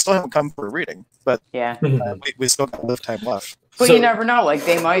later. They still haven't come for a reading, but we still got a little time left. But you never know. Like,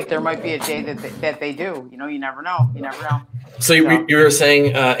 there might be a day that they do. You never know. You never know. So you were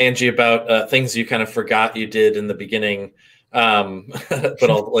saying, Angie, about things you kind of forgot you did in the beginning, but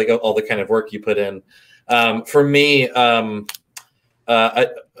all the kind of work you put in. For me, a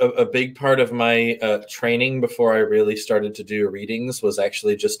big part of my training before I really started to do readings was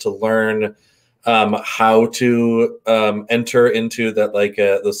actually just to learn how to enter into that,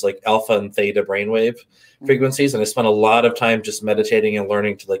 this alpha and theta brainwave frequencies. And I spent a lot of time just meditating and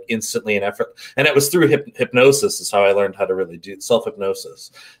learning to instantly and effort. And it was through hypnosis is how I learned how to really do self-hypnosis.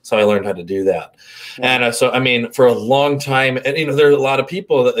 So I learned how to do that. Yeah. And so, I mean, for a long time, and there are a lot of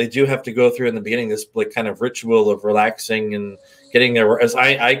people that they do have to go through in the beginning, this kind of ritual of relaxing and getting there. Whereas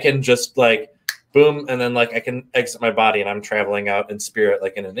I can just boom, and then I can exit my body and I'm traveling out in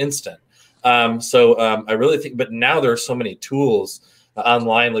spirit in an instant. I really think, but now there are so many tools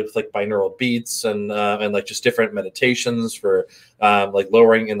online, like with like binaural beats and like just different meditations for like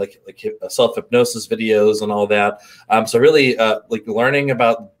lowering and like self hypnosis videos and all that. So really like learning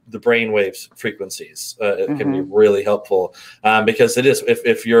about the brain waves frequencies it can be really helpful because it is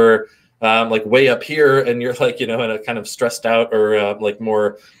if you're like way up here and you're like, in a kind of stressed out or like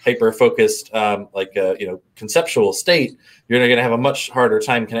more hyper focused, conceptual state, you're going to have a much harder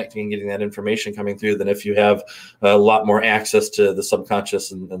time connecting and getting that information coming through than if you have a lot more access to the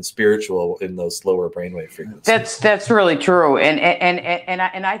subconscious and spiritual in those lower brainwave frequencies. That's really true. And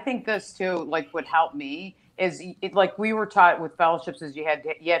I think this too, like would help me is like we were taught with fellowships is you had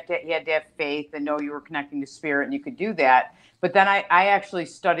to have faith and know you were connecting to spirit and you could do that. But then I actually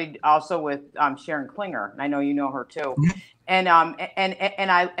studied also with Sharon Klinger, and I know you know her too. And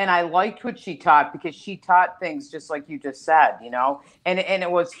I liked what she taught because she taught things just like you just said, and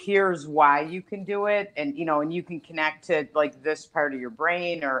it was here's why you can do it, and and you can connect to like this part of your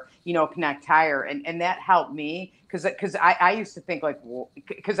brain or connect higher, and that helped me because I used to think like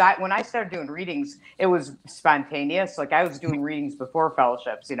because when I started doing readings it was spontaneous, like I was doing readings before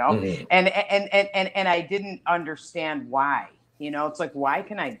fellowships, and I didn't understand why. It's like, why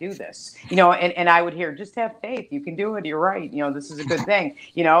can I do this? And I would hear, just have faith. You can do it. You're right. This is a good thing,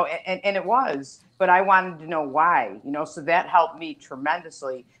 and it was, but I wanted to know why, so that helped me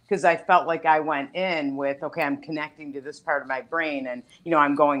tremendously because I felt like I went in with, okay, I'm connecting to this part of my brain and,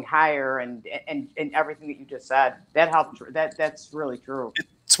 I'm going higher and everything that you just said, that helped. That's really true.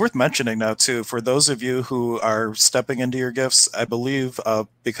 It's worth mentioning now, too, for those of you who are stepping into your gifts, I believe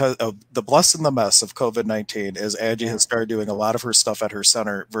because of the bless and the mess of COVID-19 is Angie has started doing a lot of her stuff at her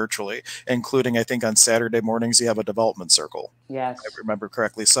center virtually, including, I think, on Saturday mornings, you have a development circle. Yes. If I remember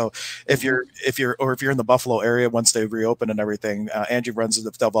correctly. So if you're in the Buffalo area, once they reopen and everything, Angie runs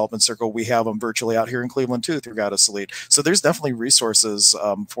the development circle. We have them virtually out here in Cleveland, too, through Goddess Elite. So there's definitely resources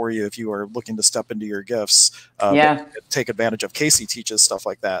for you if you are looking to step into your gifts. Take advantage of. Casey teaches stuff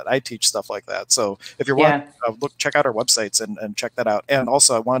like that. I teach stuff like that. So if you're wanting, check out our websites and check that out. And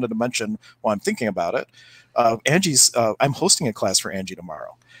also I wanted to mention while I'm thinking about it, I'm hosting a class for Angie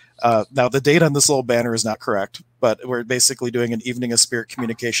tomorrow. Now the date on this little banner is not correct, but we're basically doing an evening of spirit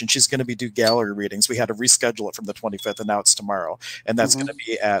communication. She's going to do gallery readings. We had to reschedule it from the 25th and now it's tomorrow. And that's going to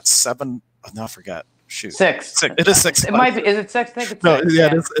be at 7. Oh, no, I forgot. Shoot. 6. It is 6. It might be. Is it 6? I think it's no, 6.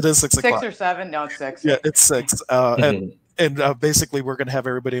 Yeah, it is 6 o'clock. 6 or 7? No, it's 6. Yeah, it's 6. And basically, we're going to have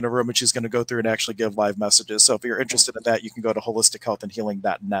everybody in a room, and she's going to go through and actually give live messages. So if you're interested in that, you can go to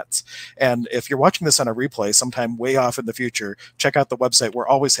holistichealthandhealing.net. And if you're watching this on a replay sometime way off in the future, check out the website. We're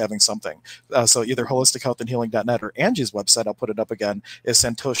always having something. So either holistichealthandhealing.net or Angie's website, I'll put it up again, is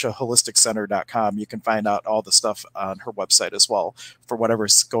santoshaholisticcenter.com. You can find out all the stuff on her website as well for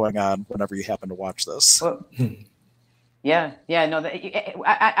whatever's going on whenever you happen to watch this. Well, yeah, no.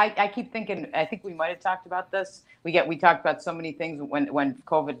 I keep thinking. I think we might have talked about this. We talked about so many things when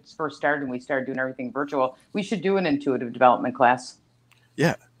COVID first started and we started doing everything virtual. We should do an intuitive development class.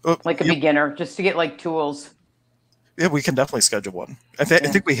 Yeah, like a beginner, just to get like tools. Yeah, we can definitely schedule one. I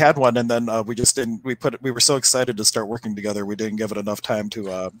think we had one, and then we just didn't. We were so excited to start working together, we didn't give it enough time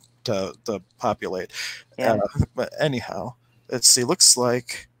to populate. Yeah. But anyhow, let's see. Looks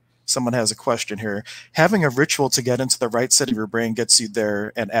like someone has a question here. Having a ritual to get into the right set of your brain gets you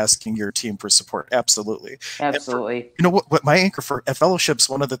there, and asking your team for support. Absolutely. Absolutely. What my anchor for at fellowships,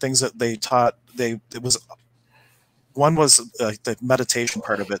 one of the things that they taught, one was the meditation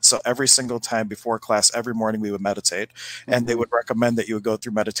part of it. So every single time before class, every morning we would meditate, and they would recommend that you would go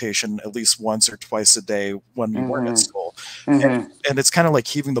through meditation at least once or twice a day when you weren't at school. And it's kind of like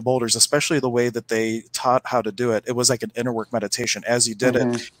heaving the boulders, especially the way that they taught how to do it. It was like an inner work meditation. As you did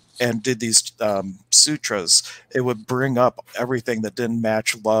it and did these sutras, it would bring up everything that didn't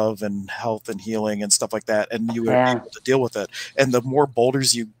match love and health and healing and stuff like that, and you would be able to deal with it. And the more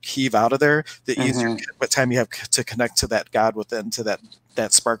boulders you heave out of there, the easier what time you have to connect to that God within, to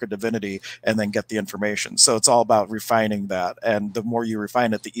that spark of divinity, and then get the information. So it's all about refining that, and the more you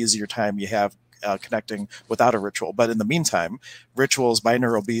refine it, the easier time you have connecting without a ritual. But in the meantime, rituals,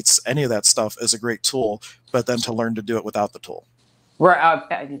 binaural beats, any of that stuff is a great tool, but then to learn to do it without the tool.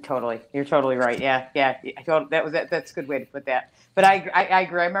 Totally. You're totally right. Yeah. That's a good way to put that. But I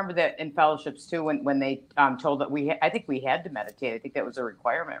agree. I remember that in fellowships too, when they told that I think we had to meditate. I think that was a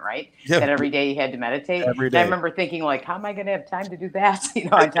requirement, right? Yeah. That every day you had to meditate. Every day. And I remember thinking, like, how am I going to have time to do that?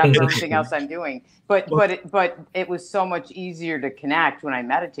 On top of everything else I'm doing. But it was so much easier to connect when I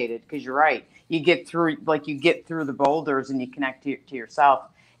meditated, because you're right. You get through the boulders and you connect to yourself.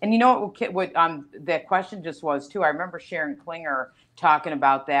 And you know what that question just was too. I remember Sharon Klinger talking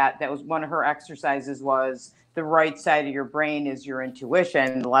about that. That was one of her exercises was the right side of your brain is your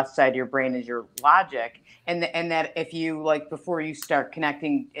intuition, the left side of your brain is your logic. And that if you like before you start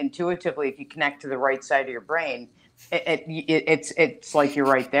connecting intuitively, if you connect to the right side of your brain, it's like you're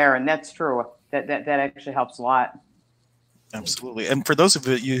right there, and that's true. That actually helps a lot. Absolutely. And for those of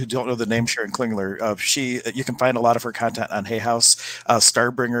you who don't know the name Sharon Klingler, you can find a lot of her content on Hay House.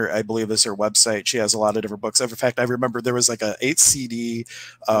 Starbringer, I believe, is her website. She has a lot of different books. In fact, I remember there was like a 8 CD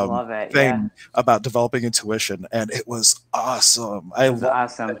thing about developing intuition, and it was awesome. I got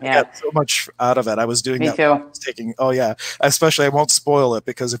so much out of it. I was doing Me that. too. I was taking, especially I won't spoil it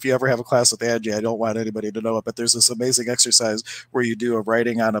because if you ever have a class with Angie, I don't want anybody to know it, but there's this amazing exercise where you do a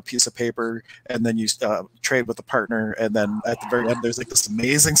writing on a piece of paper and then you trade with a partner, and then at the very end, there's like this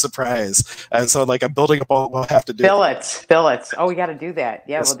amazing surprise. And so like I'm building up all we'll have to do. Billets. Oh, we got to do that.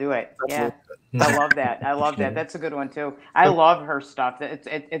 Yeah, we'll do it. Yeah. I love that. That's a good one too. I love her stuff.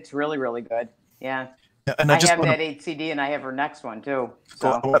 It's really, really good. Yeah. And I have that 8 CD and I have her next one too.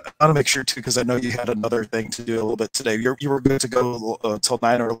 So I want to make sure too, because I know you had another thing to do a little bit today. You were good to go till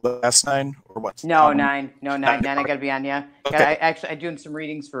 9 or last 9 or what? No, 9. No, 9. 9 I got to be I'm doing some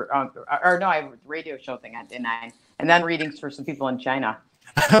readings for, I have a radio show thing at 9. And then readings for some people in China.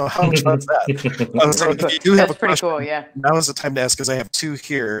 How much was that? So if you do have a pretty question, cool, yeah. Now is the time to ask because I have 2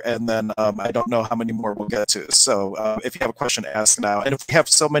 here, and then I don't know how many more we'll get to. So if you have a question, ask now. And if we have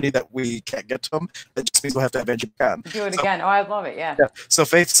so many that we can't get to them, that just means we'll have to have Angie back on. Do it again. Oh, I love it, yeah. So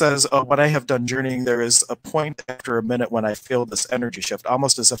Faith says, when I have done journeying, there is a point after a minute when I feel this energy shift,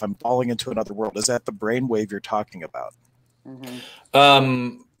 almost as if I'm falling into another world. Is that the brainwave you're talking about?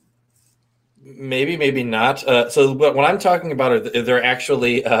 Mm-hmm. Maybe not. So when I'm talking about it, they're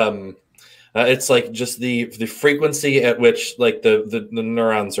actually it's like just the frequency at which like the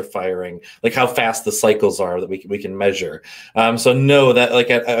neurons are firing, like how fast the cycles are that we can measure. So no, that like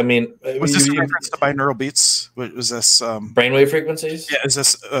I mean, was this a reference to binaural beats? Was this brainwave frequencies? Yeah, is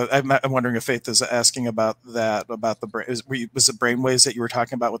this? I'm wondering if Faith is asking about that about the brain. Was it brainwaves that you were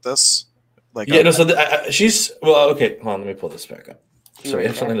talking about with this? Like yeah, no. So she's well. Okay, hold on. Let me pull this back up. Sorry, I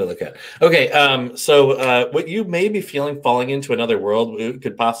have something to look at. Okay, so what you may be feeling falling into another world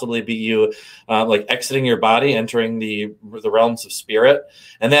could possibly be you like exiting your body, entering the realms of spirit,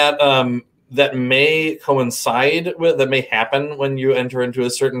 and that may coincide with, that may happen when you enter into a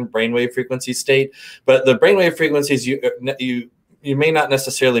certain brainwave frequency state. But the brainwave frequencies you may not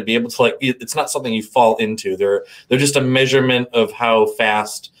necessarily be able to like. It's not something you fall into. They're just a measurement of how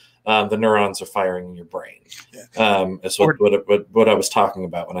fast the neurons are firing in your brain. Is what I was talking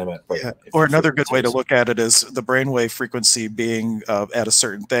about when I meant brain. Yeah. Or another good way to look at it is the brainwave frequency being at a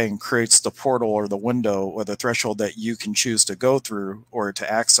certain thing creates the portal or the window or the threshold that you can choose to go through or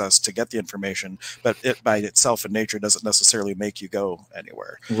to access to get the information. But it by itself in nature doesn't necessarily make you go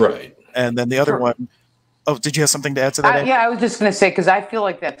anywhere. Right. And then the other one. Oh, did you have something to add to that? Yeah, I was just going to say, because I feel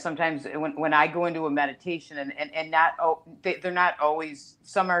like that sometimes when I go into a meditation and they're not always,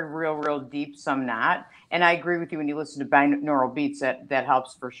 some are real deep, some not. And I agree with you when you listen to binaural beats, that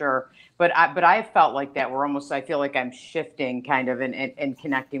helps for sure. But I felt like that. We're almost, I feel like I'm shifting kind of and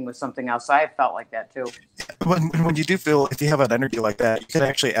connecting with something else. So I felt like that too. When you do feel, if you have an energy like that, you can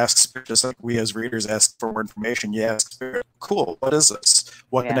actually ask Spirit, just like we as readers ask for more information. You ask Spirit, cool, what is this?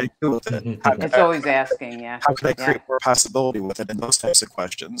 What can I do with it? It's always asking, yeah. How can I create more possibility with it? And those types of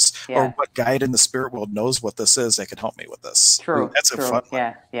questions. Or what guide in the spirit world knows what this is that can help me with this? True. That's a fun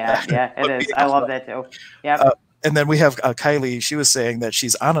one. Yeah, it is. I love that too. Yeah. And then we have Kylie. She was saying that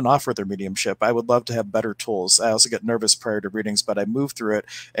she's on and off with her mediumship. I would love to have better tools. I also get nervous prior to readings, but I move through it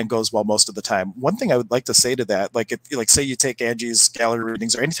and goes well most of the time. One thing I would like to say to that, like if say you take Angie's gallery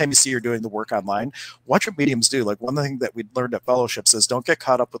readings, or anytime you see her doing the work online, watch what mediums do. Like one thing that we learned at fellowships is don't get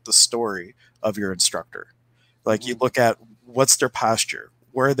caught up with the story of your instructor. Like you look at what's their posture.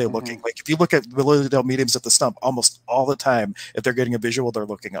 Where are they looking? Like if you look at Lily Dale mediums at the stump, almost all the time, if they're getting a visual, they're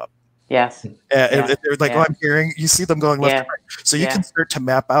looking up. Yes. And they're like, oh, I'm hearing, you see them going left and right. So you can start to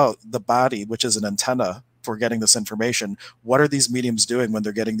map out the body, which is an antenna for getting this information. What are these mediums doing when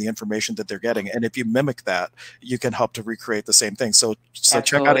they're getting the information that they're getting? And if you mimic that, you can help to recreate the same thing. So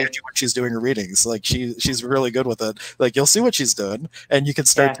check out Angie when she's doing her readings. Like she's really good with it. Like you'll see what she's doing and you can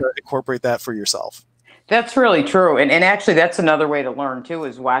start to incorporate that for yourself. That's really true. And actually that's another way to learn too,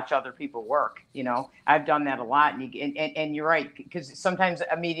 is watch other people work. You know, I've done that a lot. And you're right. Because sometimes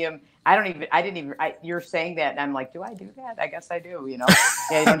a medium, you're saying that and I'm like, do I do that? I guess I do, you know?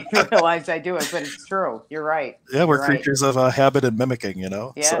 I don't even realize I do it, but it's true. You're right. Yeah. We're creatures of habit and mimicking, you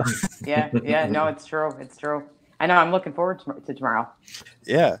know? Yeah. So. Yeah. No, it's true. It's true. I know. I'm looking forward to tomorrow.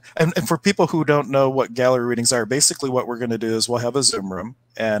 Yeah. And for people who don't know what gallery readings are, basically what we're going to do is we'll have a Zoom room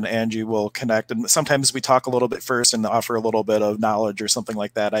and Angie will connect. And sometimes we talk a little bit first and offer a little bit of knowledge or something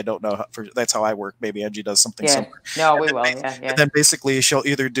like that. I don't know. That's how I work. Maybe Angie does something similar. No, we will. Yeah. And then basically she'll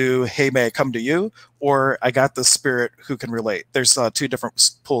either do, hey, may I come to you? Or I got the spirit who can relate. There's two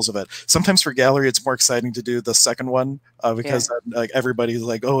different pools of it. Sometimes for gallery, it's more exciting to do the second one because like everybody's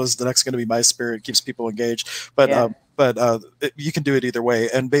like, oh, is the next going to be my spirit? It keeps people engaged. But you can do it either way.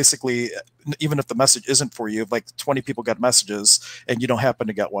 And basically, even if the message isn't for you, like 20 people got messages and you don't happen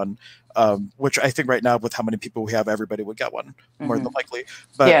to get one, which I think right now with how many people we have, everybody would get one more than likely.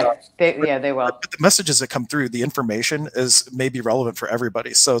 But they will. But the messages that come through, the information is maybe relevant for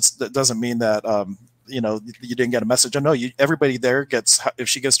everybody. So that doesn't mean that you didn't get a message. I know everybody there gets, if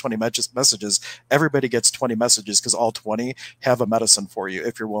she gets 20 messages, everybody gets 20 messages because all 20 have a medicine for you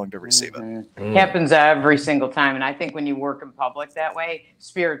if you're willing to receive it. Happens every single time. And I think when you work in public that way,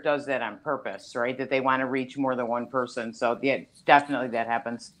 Spirit does that on purpose, right? That they want to reach more than one person. So yeah, definitely that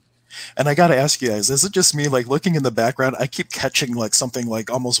happens. And I got to ask you guys, is it just me, like looking in the background, I keep catching like something like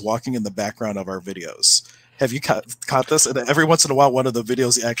almost walking in the background of our videos. Have you caught this? And every once in a while, one of the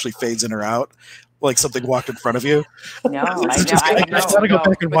videos actually fades in or out, like something walked in front of you. No, I gotta go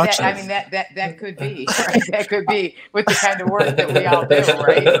back and watch that. I mean, that could be, right? That could be with the kind of work that we all do,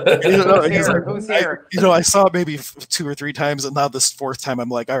 right? Who's here? I saw it maybe 2 or 3 times, and now this 4th time, I'm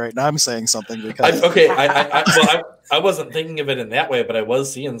like, all right, now I'm saying something because. I wasn't thinking of it in that way, but I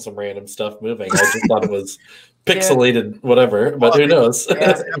was seeing some random stuff moving. I just thought it was pixelated, whatever. But who knows?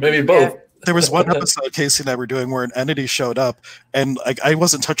 Maybe both. There was one episode Casey and I were doing where an entity showed up and like I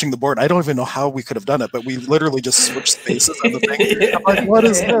wasn't touching the board. I don't even know how we could have done it, but we literally just switched spaces on the thing. I'm like, what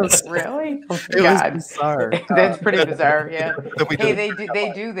is this? Really? It was bizarre. That's pretty bizarre, yeah. Hey, they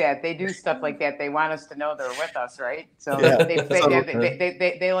do that. They do stuff like that. They want us to know they're with us, right? So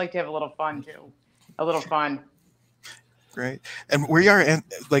they like to have a little fun too. A little fun. Great. And we are in,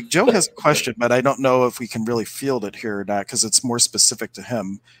 like Joe has a question, but I don't know if we can really field it here or not because it's more specific to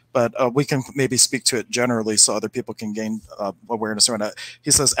him. But we can maybe speak to it generally so other people can gain awareness around it. He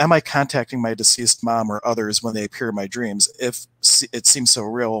says, am I contacting my deceased mom or others when they appear in my dreams if it seems so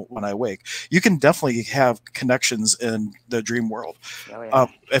real when I wake? You can definitely have connections in the dream world. Oh, yeah.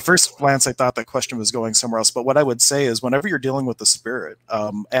 At first glance, I thought that question was going somewhere else. But what I would say is whenever you're dealing with the spirit,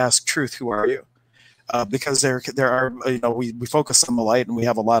 ask truth, who are you? Because there are, we focus on the light and we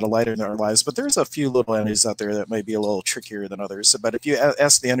have a lot of light in our lives, but there's a few little entities out there that may be a little trickier than others. But if you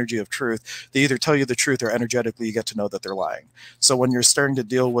ask the energy of truth, they either tell you the truth or energetically you get to know that they're lying. So when you're starting to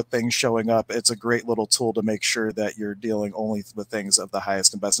deal with things showing up, it's a great little tool to make sure that you're dealing only with things of the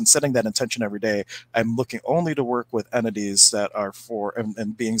highest and best and setting that intention every day. I'm looking only to work with entities that are for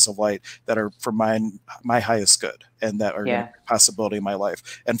and beings of light that are for my highest good and that are a possibility in my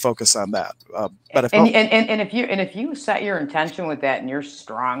life and focus on that. But if you set your intention with that and you're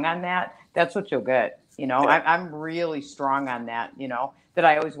strong on that, that's what you'll get. I'm really strong on that, that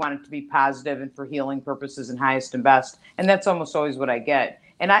I always want it to be positive and for healing purposes and highest and best. And that's almost always what I get.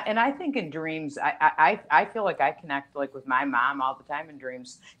 And I think in dreams, I feel like I connect like with my mom all the time in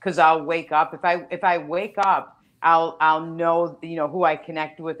dreams because I'll wake up. If I wake up, I'll know, who I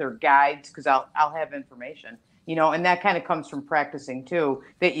connect with or guides because I'll have information. And that kind of comes from practicing too,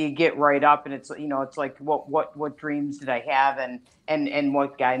 that you get right up and it's, it's like, what dreams did I have and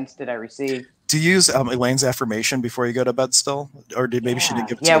what guidance did I receive? Do you use Elaine's affirmation before you go to bed still? Or maybe she didn't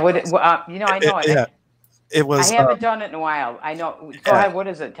give it to you? I know it. It was. I haven't done it in a while. I know. Go ahead. What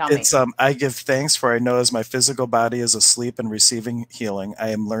is it? Tell me. I give thanks for I know as my physical body is asleep and receiving healing, I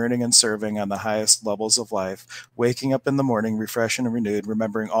am learning and serving on the highest levels of life, waking up in the morning, refreshed and renewed,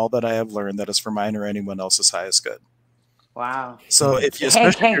 remembering all that I have learned that is for mine or anyone else's highest good. Wow. So if you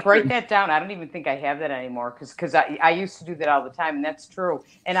Hank, write that down. I don't even think I have that anymore because I used to do that all the time, and that's true.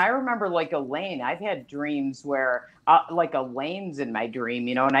 And I remember like Elaine. I've had dreams where like Elaine's in my dream,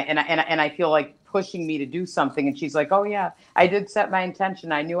 and I feel like pushing me to do something, and she's like, "Oh yeah, I did set my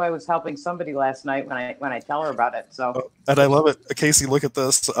intention. I knew I was helping somebody last night when I tell her about it." So. And I love it, Casey. Look at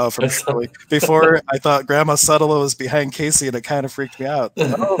this from Shirley. Before I thought Grandma Sutalo was behind Casey, and it kind of freaked me out.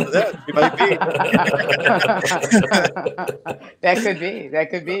 Oh, that might be. That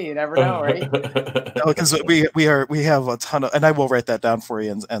could be. You never know, right? No, because we have a ton of, and I will write that down for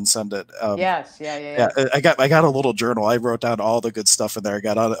you and send it. Yes, yeah. I got a little journal. I wrote down all the good stuff in there. I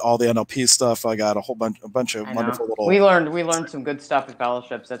got all the NLP stuff. I got a bunch of wonderful little. We learned some good stuff at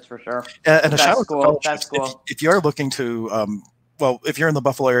fellowships. That's for sure. And a shout out cool. That's cool. If you are looking to well, if you're in the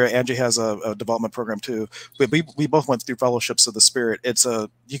Buffalo area, Angie has a development program too. We both went through Fellowships of the Spirit.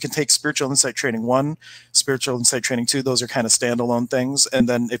 You can take Spiritual Insight Training 1, Spiritual Insight Training 2. Those are kind of standalone things. And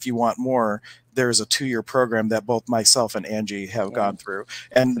then if you want more, there's a 2-year program that both myself and Angie have gone through.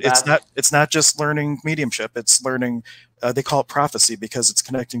 And it's not just learning mediumship. It's learning, they call it prophecy because it's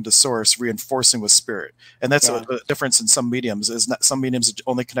connecting to source, reinforcing with spirit. And that's a difference in some mediums. Some mediums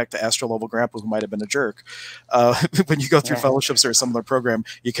only connect to astral level grandpa who might have been a jerk. When you go through Fellowships or a similar program,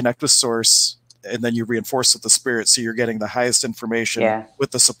 you connect with source and then you reinforce with the spirit. So you're getting the highest information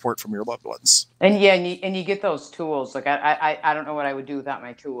with the support from your loved ones. And you get those tools. Like I don't know what I would do without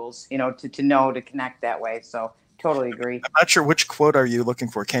my tools, to know to connect that way. So totally agree. I'm not sure which quote are you looking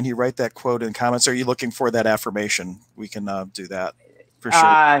for. Can you write that quote in comments? Or are you looking for that affirmation? We can do that for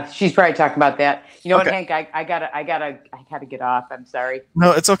sure. She's probably talking about that. What, Hank? I gotta get off. I'm sorry.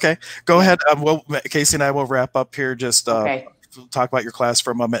 No, it's okay. Go ahead. Casey and I will wrap up here. Just talk about your class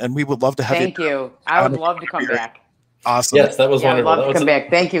for a moment, and we would love to have you. Thank you. I would love to come back. Awesome. Yes, that was wonderful. I'd love to come back.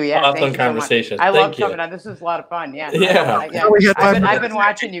 Thank you. Yeah, awesome conversation. I love coming on. This is a lot of fun. Yeah. I've been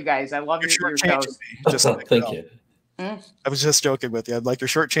watching you guys. I love your shows. Thank you. I was just joking with you. I'm like, you're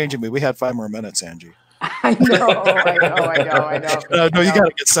shortchanging me. We had 5 more minutes, Angie. I know. No, you got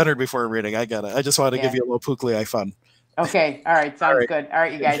to get centered before reading. I got it. I just wanted to give you a little Pukli fun. Okay. All right. Sounds good. All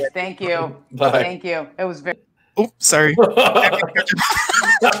right, you guys. Thank you. Bye. Thank you. It was very. Oh, sorry. Oh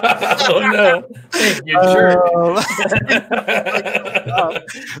no! Thank you, jerk.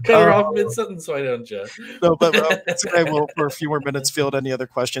 Cut her off mid-sentence, why don't you? No, but today we'll, for a few more minutes, field any other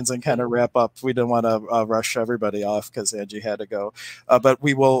questions and kind of wrap up. We didn't want to rush everybody off because Angie had to go. But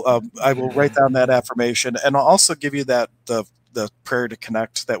we will. I will write down that affirmation, and I'll also give you the prayer to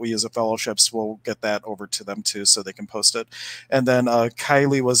connect that we use at Fellowships. We'll get that over to them too so they can post it. And then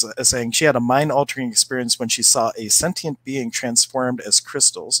Kylie was saying she had a mind-altering experience when she saw a sentient being transformed as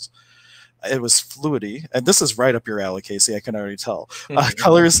crystals. It was fluidy, and this is right up your alley, Casey. I can already tell.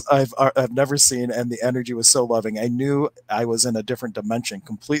 Colors I've never seen, and the energy was so loving. I knew I was in a different dimension.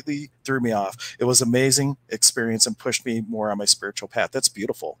 Completely threw me off. It was amazing experience and pushed me more on my spiritual path. That's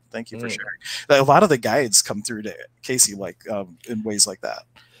beautiful. Thank you for sharing. A lot of the guides come through to Casey in ways like that.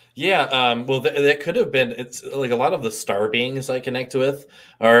 Yeah, well, that could have been. It's like a lot of the star beings I connect with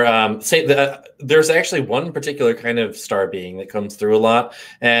are say that there's actually one particular kind of star being that comes through a lot,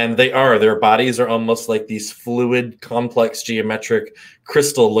 and their bodies are almost like these fluid, complex, geometric,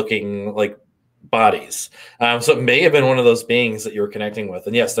 crystal-looking like bodies. So it may have been one of those beings that you were connecting with,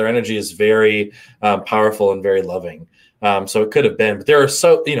 and yes, their energy is very powerful and very loving. So it could have been, but there are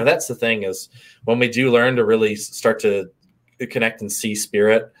that's the thing is when we do learn to really start to connect and see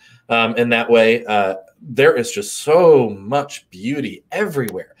spirit in that way, there is just so much beauty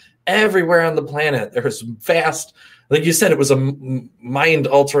everywhere on the planet. There's vast, like you said, it was a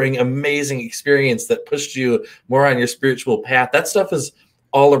mind-altering, amazing experience that pushed you more on your spiritual path. That stuff is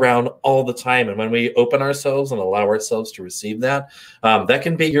all around all the time, and when we open ourselves and allow ourselves to receive that, that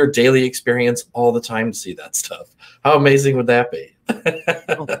can be your daily experience all the time to see that stuff. How amazing would that be?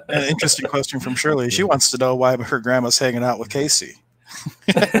 An interesting question from Shirley. She wants to know why her grandma's hanging out with Casey.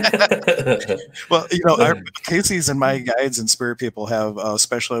 Well, Casey's and my guides and spirit people have,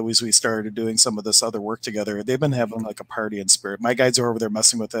 especially as we started doing some of this other work together, they've been having like a party in spirit. My guides are over there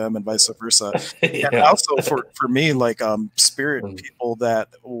messing with them and vice versa. And also for me, like spirit people that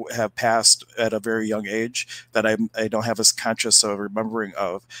have passed at a very young age that I don't have as conscious of remembering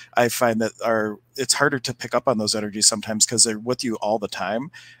of, I find that it's harder to pick up on those energies sometimes because they're with you all the time,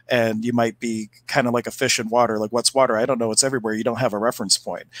 and you might be kind of like a fish in water. Like, what's water? I don't know. It's everywhere. You don't have a reference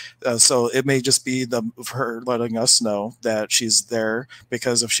point. So it may just be her letting us know that she's there,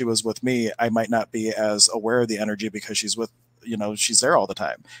 because if she was with me, I might not be as aware of the energy because she's there all the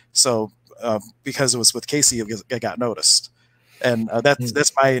time. So because it was with Casey, it got noticed. And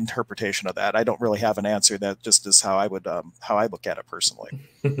that's my interpretation of that. I don't really have an answer. That just is how I would how I look at it personally.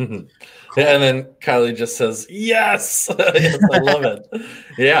 Yeah, and then Kylie just says yes. Yes, I love it.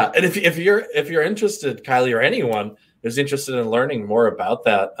 Yeah, and if you're interested, Kylie, or anyone who's interested in learning more about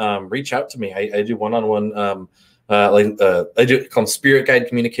that, reach out to me. I do one-on-one I do call them spirit guide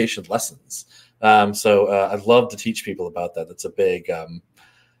communication lessons. So I'd love to teach people about that. That's a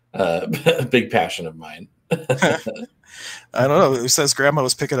big passion of mine. I don't know. It says Grandma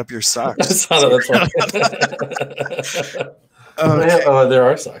was picking up your socks. Oh, there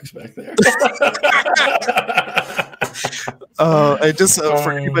are socks back there. I just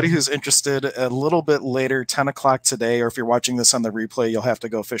for anybody who's interested, a little bit later, 10 o'clock today, or if you're watching this on the replay, you'll have to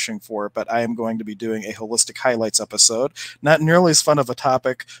go fishing for it. But I am going to be doing a holistic highlights episode. Not nearly as fun of a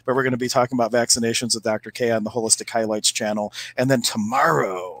topic, but we're going to be talking about vaccinations with Dr. K on the Holistic Highlights channel. And then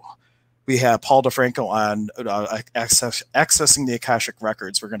tomorrow, we have Paul DeFranco on accessing the Akashic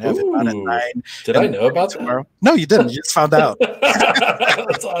Records. We're going to have him on at 9. Did I know about tomorrow? No, you didn't. You just found out.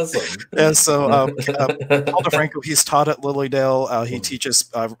 That's awesome. And so Paul DeFranco, he's taught at Lilydale. He teaches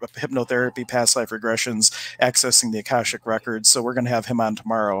hypnotherapy, past life regressions, accessing the Akashic Records. So we're going to have him on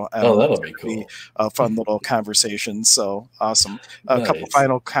tomorrow. That'll be cool. Be a fun little conversation. So awesome. A couple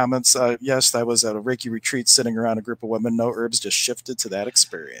final comments. Yes, that was at a Reiki retreat, sitting around a group of women. No herbs, just shifted to that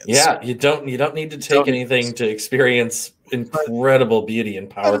experience. Yeah. You don't need to take anything to experience incredible beauty and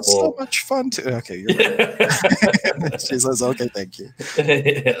powerful. It's so much fun to. Okay, you're right. She says, "Okay, thank you."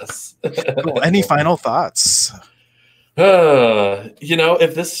 Yes. Cool. Any final thoughts?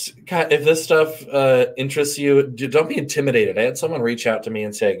 If this stuff interests you, don't be intimidated. I had someone reach out to me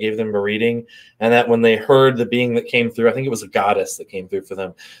and say I gave them a reading, and that when they heard the being that came through, I think it was a goddess that came through for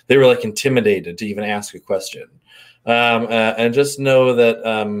them, they were like intimidated to even ask a question. And just know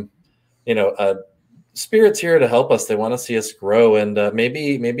that Spirit's here to help us. They want to see us grow, and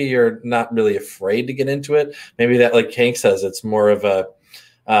maybe you're not really afraid to get into it. Maybe that, like Hank says, it's more of a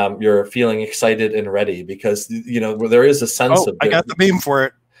you're feeling excited and ready, because there is a sense of. I got the meme for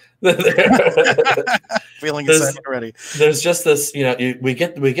it. Feeling excited and ready. There's just this, we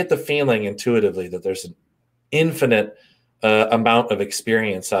get the feeling intuitively that there's an infinite amount of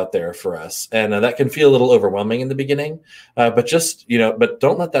experience out there for us, and that can feel a little overwhelming in the beginning, but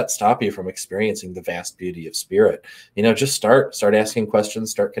don't let that stop you from experiencing the vast beauty of Spirit. Just start asking questions,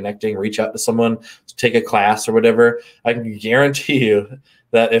 start connecting, reach out to someone, take a class or whatever. I can guarantee you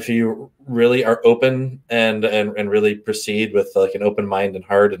that if you really are open and really proceed with like an open mind and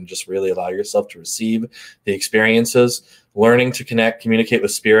heart, and just really allow yourself to receive the experiences, learning to connect, communicate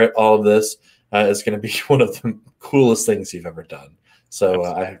with Spirit, all of this is going to be one of the coolest things you've ever done. So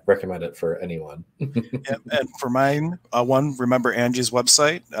I recommend it for anyone. And for mine, remember Angie's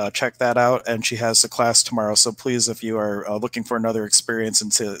website. Check that out. And she has a class tomorrow. So please, if you are looking for another experience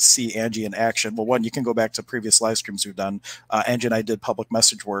and to see Angie in action, well, you can go back to previous live streams we've done. Angie and I did public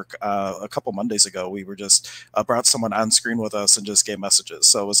message work a couple Mondays ago. We were just brought someone on screen with us and just gave messages.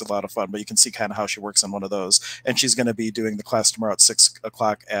 So it was a lot of fun. But you can see kind of how she works on one of those. And she's going to be doing the class tomorrow at 6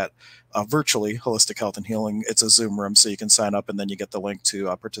 o'clock at virtually Holistic Health and Healing. It's a Zoom room, so you can sign up and then you get the link to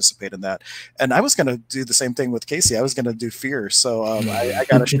participate in that. And I was going to do the same thing with Casey. I was going to do FEAR, so I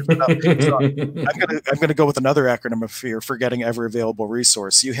got to shift it up. So I'm going to go with another acronym of FEAR: Forgetting Every Available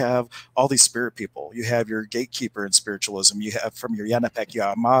Resource. You have all these spirit people. You have your gatekeeper in spiritualism. You have from your Yanapek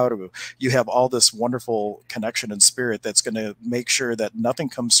Yamaru. You have all this wonderful connection in spirit that's going to make sure that nothing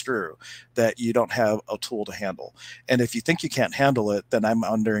comes through that you don't have a tool to handle. And if you think you can't handle it, then I'm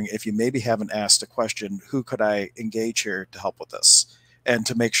wondering if you maybe haven't asked a question, who could I engage here to help with this? And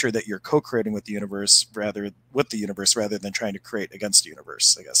to make sure that you're co-creating with the universe rather than trying to create against the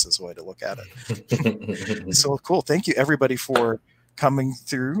universe, I guess is a way to look at it. So cool. Thank you everybody for coming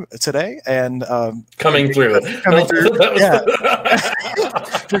through today and coming through. Yeah.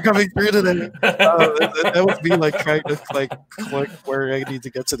 For coming through today. That would be like trying to click where I need to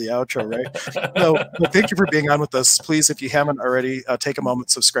get to the outro, right? No, but thank you for being on with us. Please, if you haven't already, take a moment,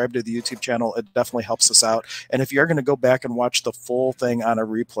 subscribe to the YouTube channel. It definitely helps us out. And if you are going to go back and watch the full thing on a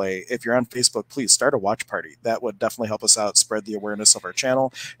replay, if you're on Facebook, please start a watch party. That would definitely help us out, spread the awareness of our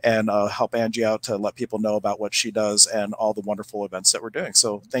channel, and help Angie out to let people know about what she does and all the wonderful events that we're doing.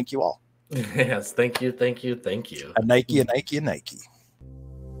 So thank you all. Yes, thank you. A Nike, a Nike, a Nike.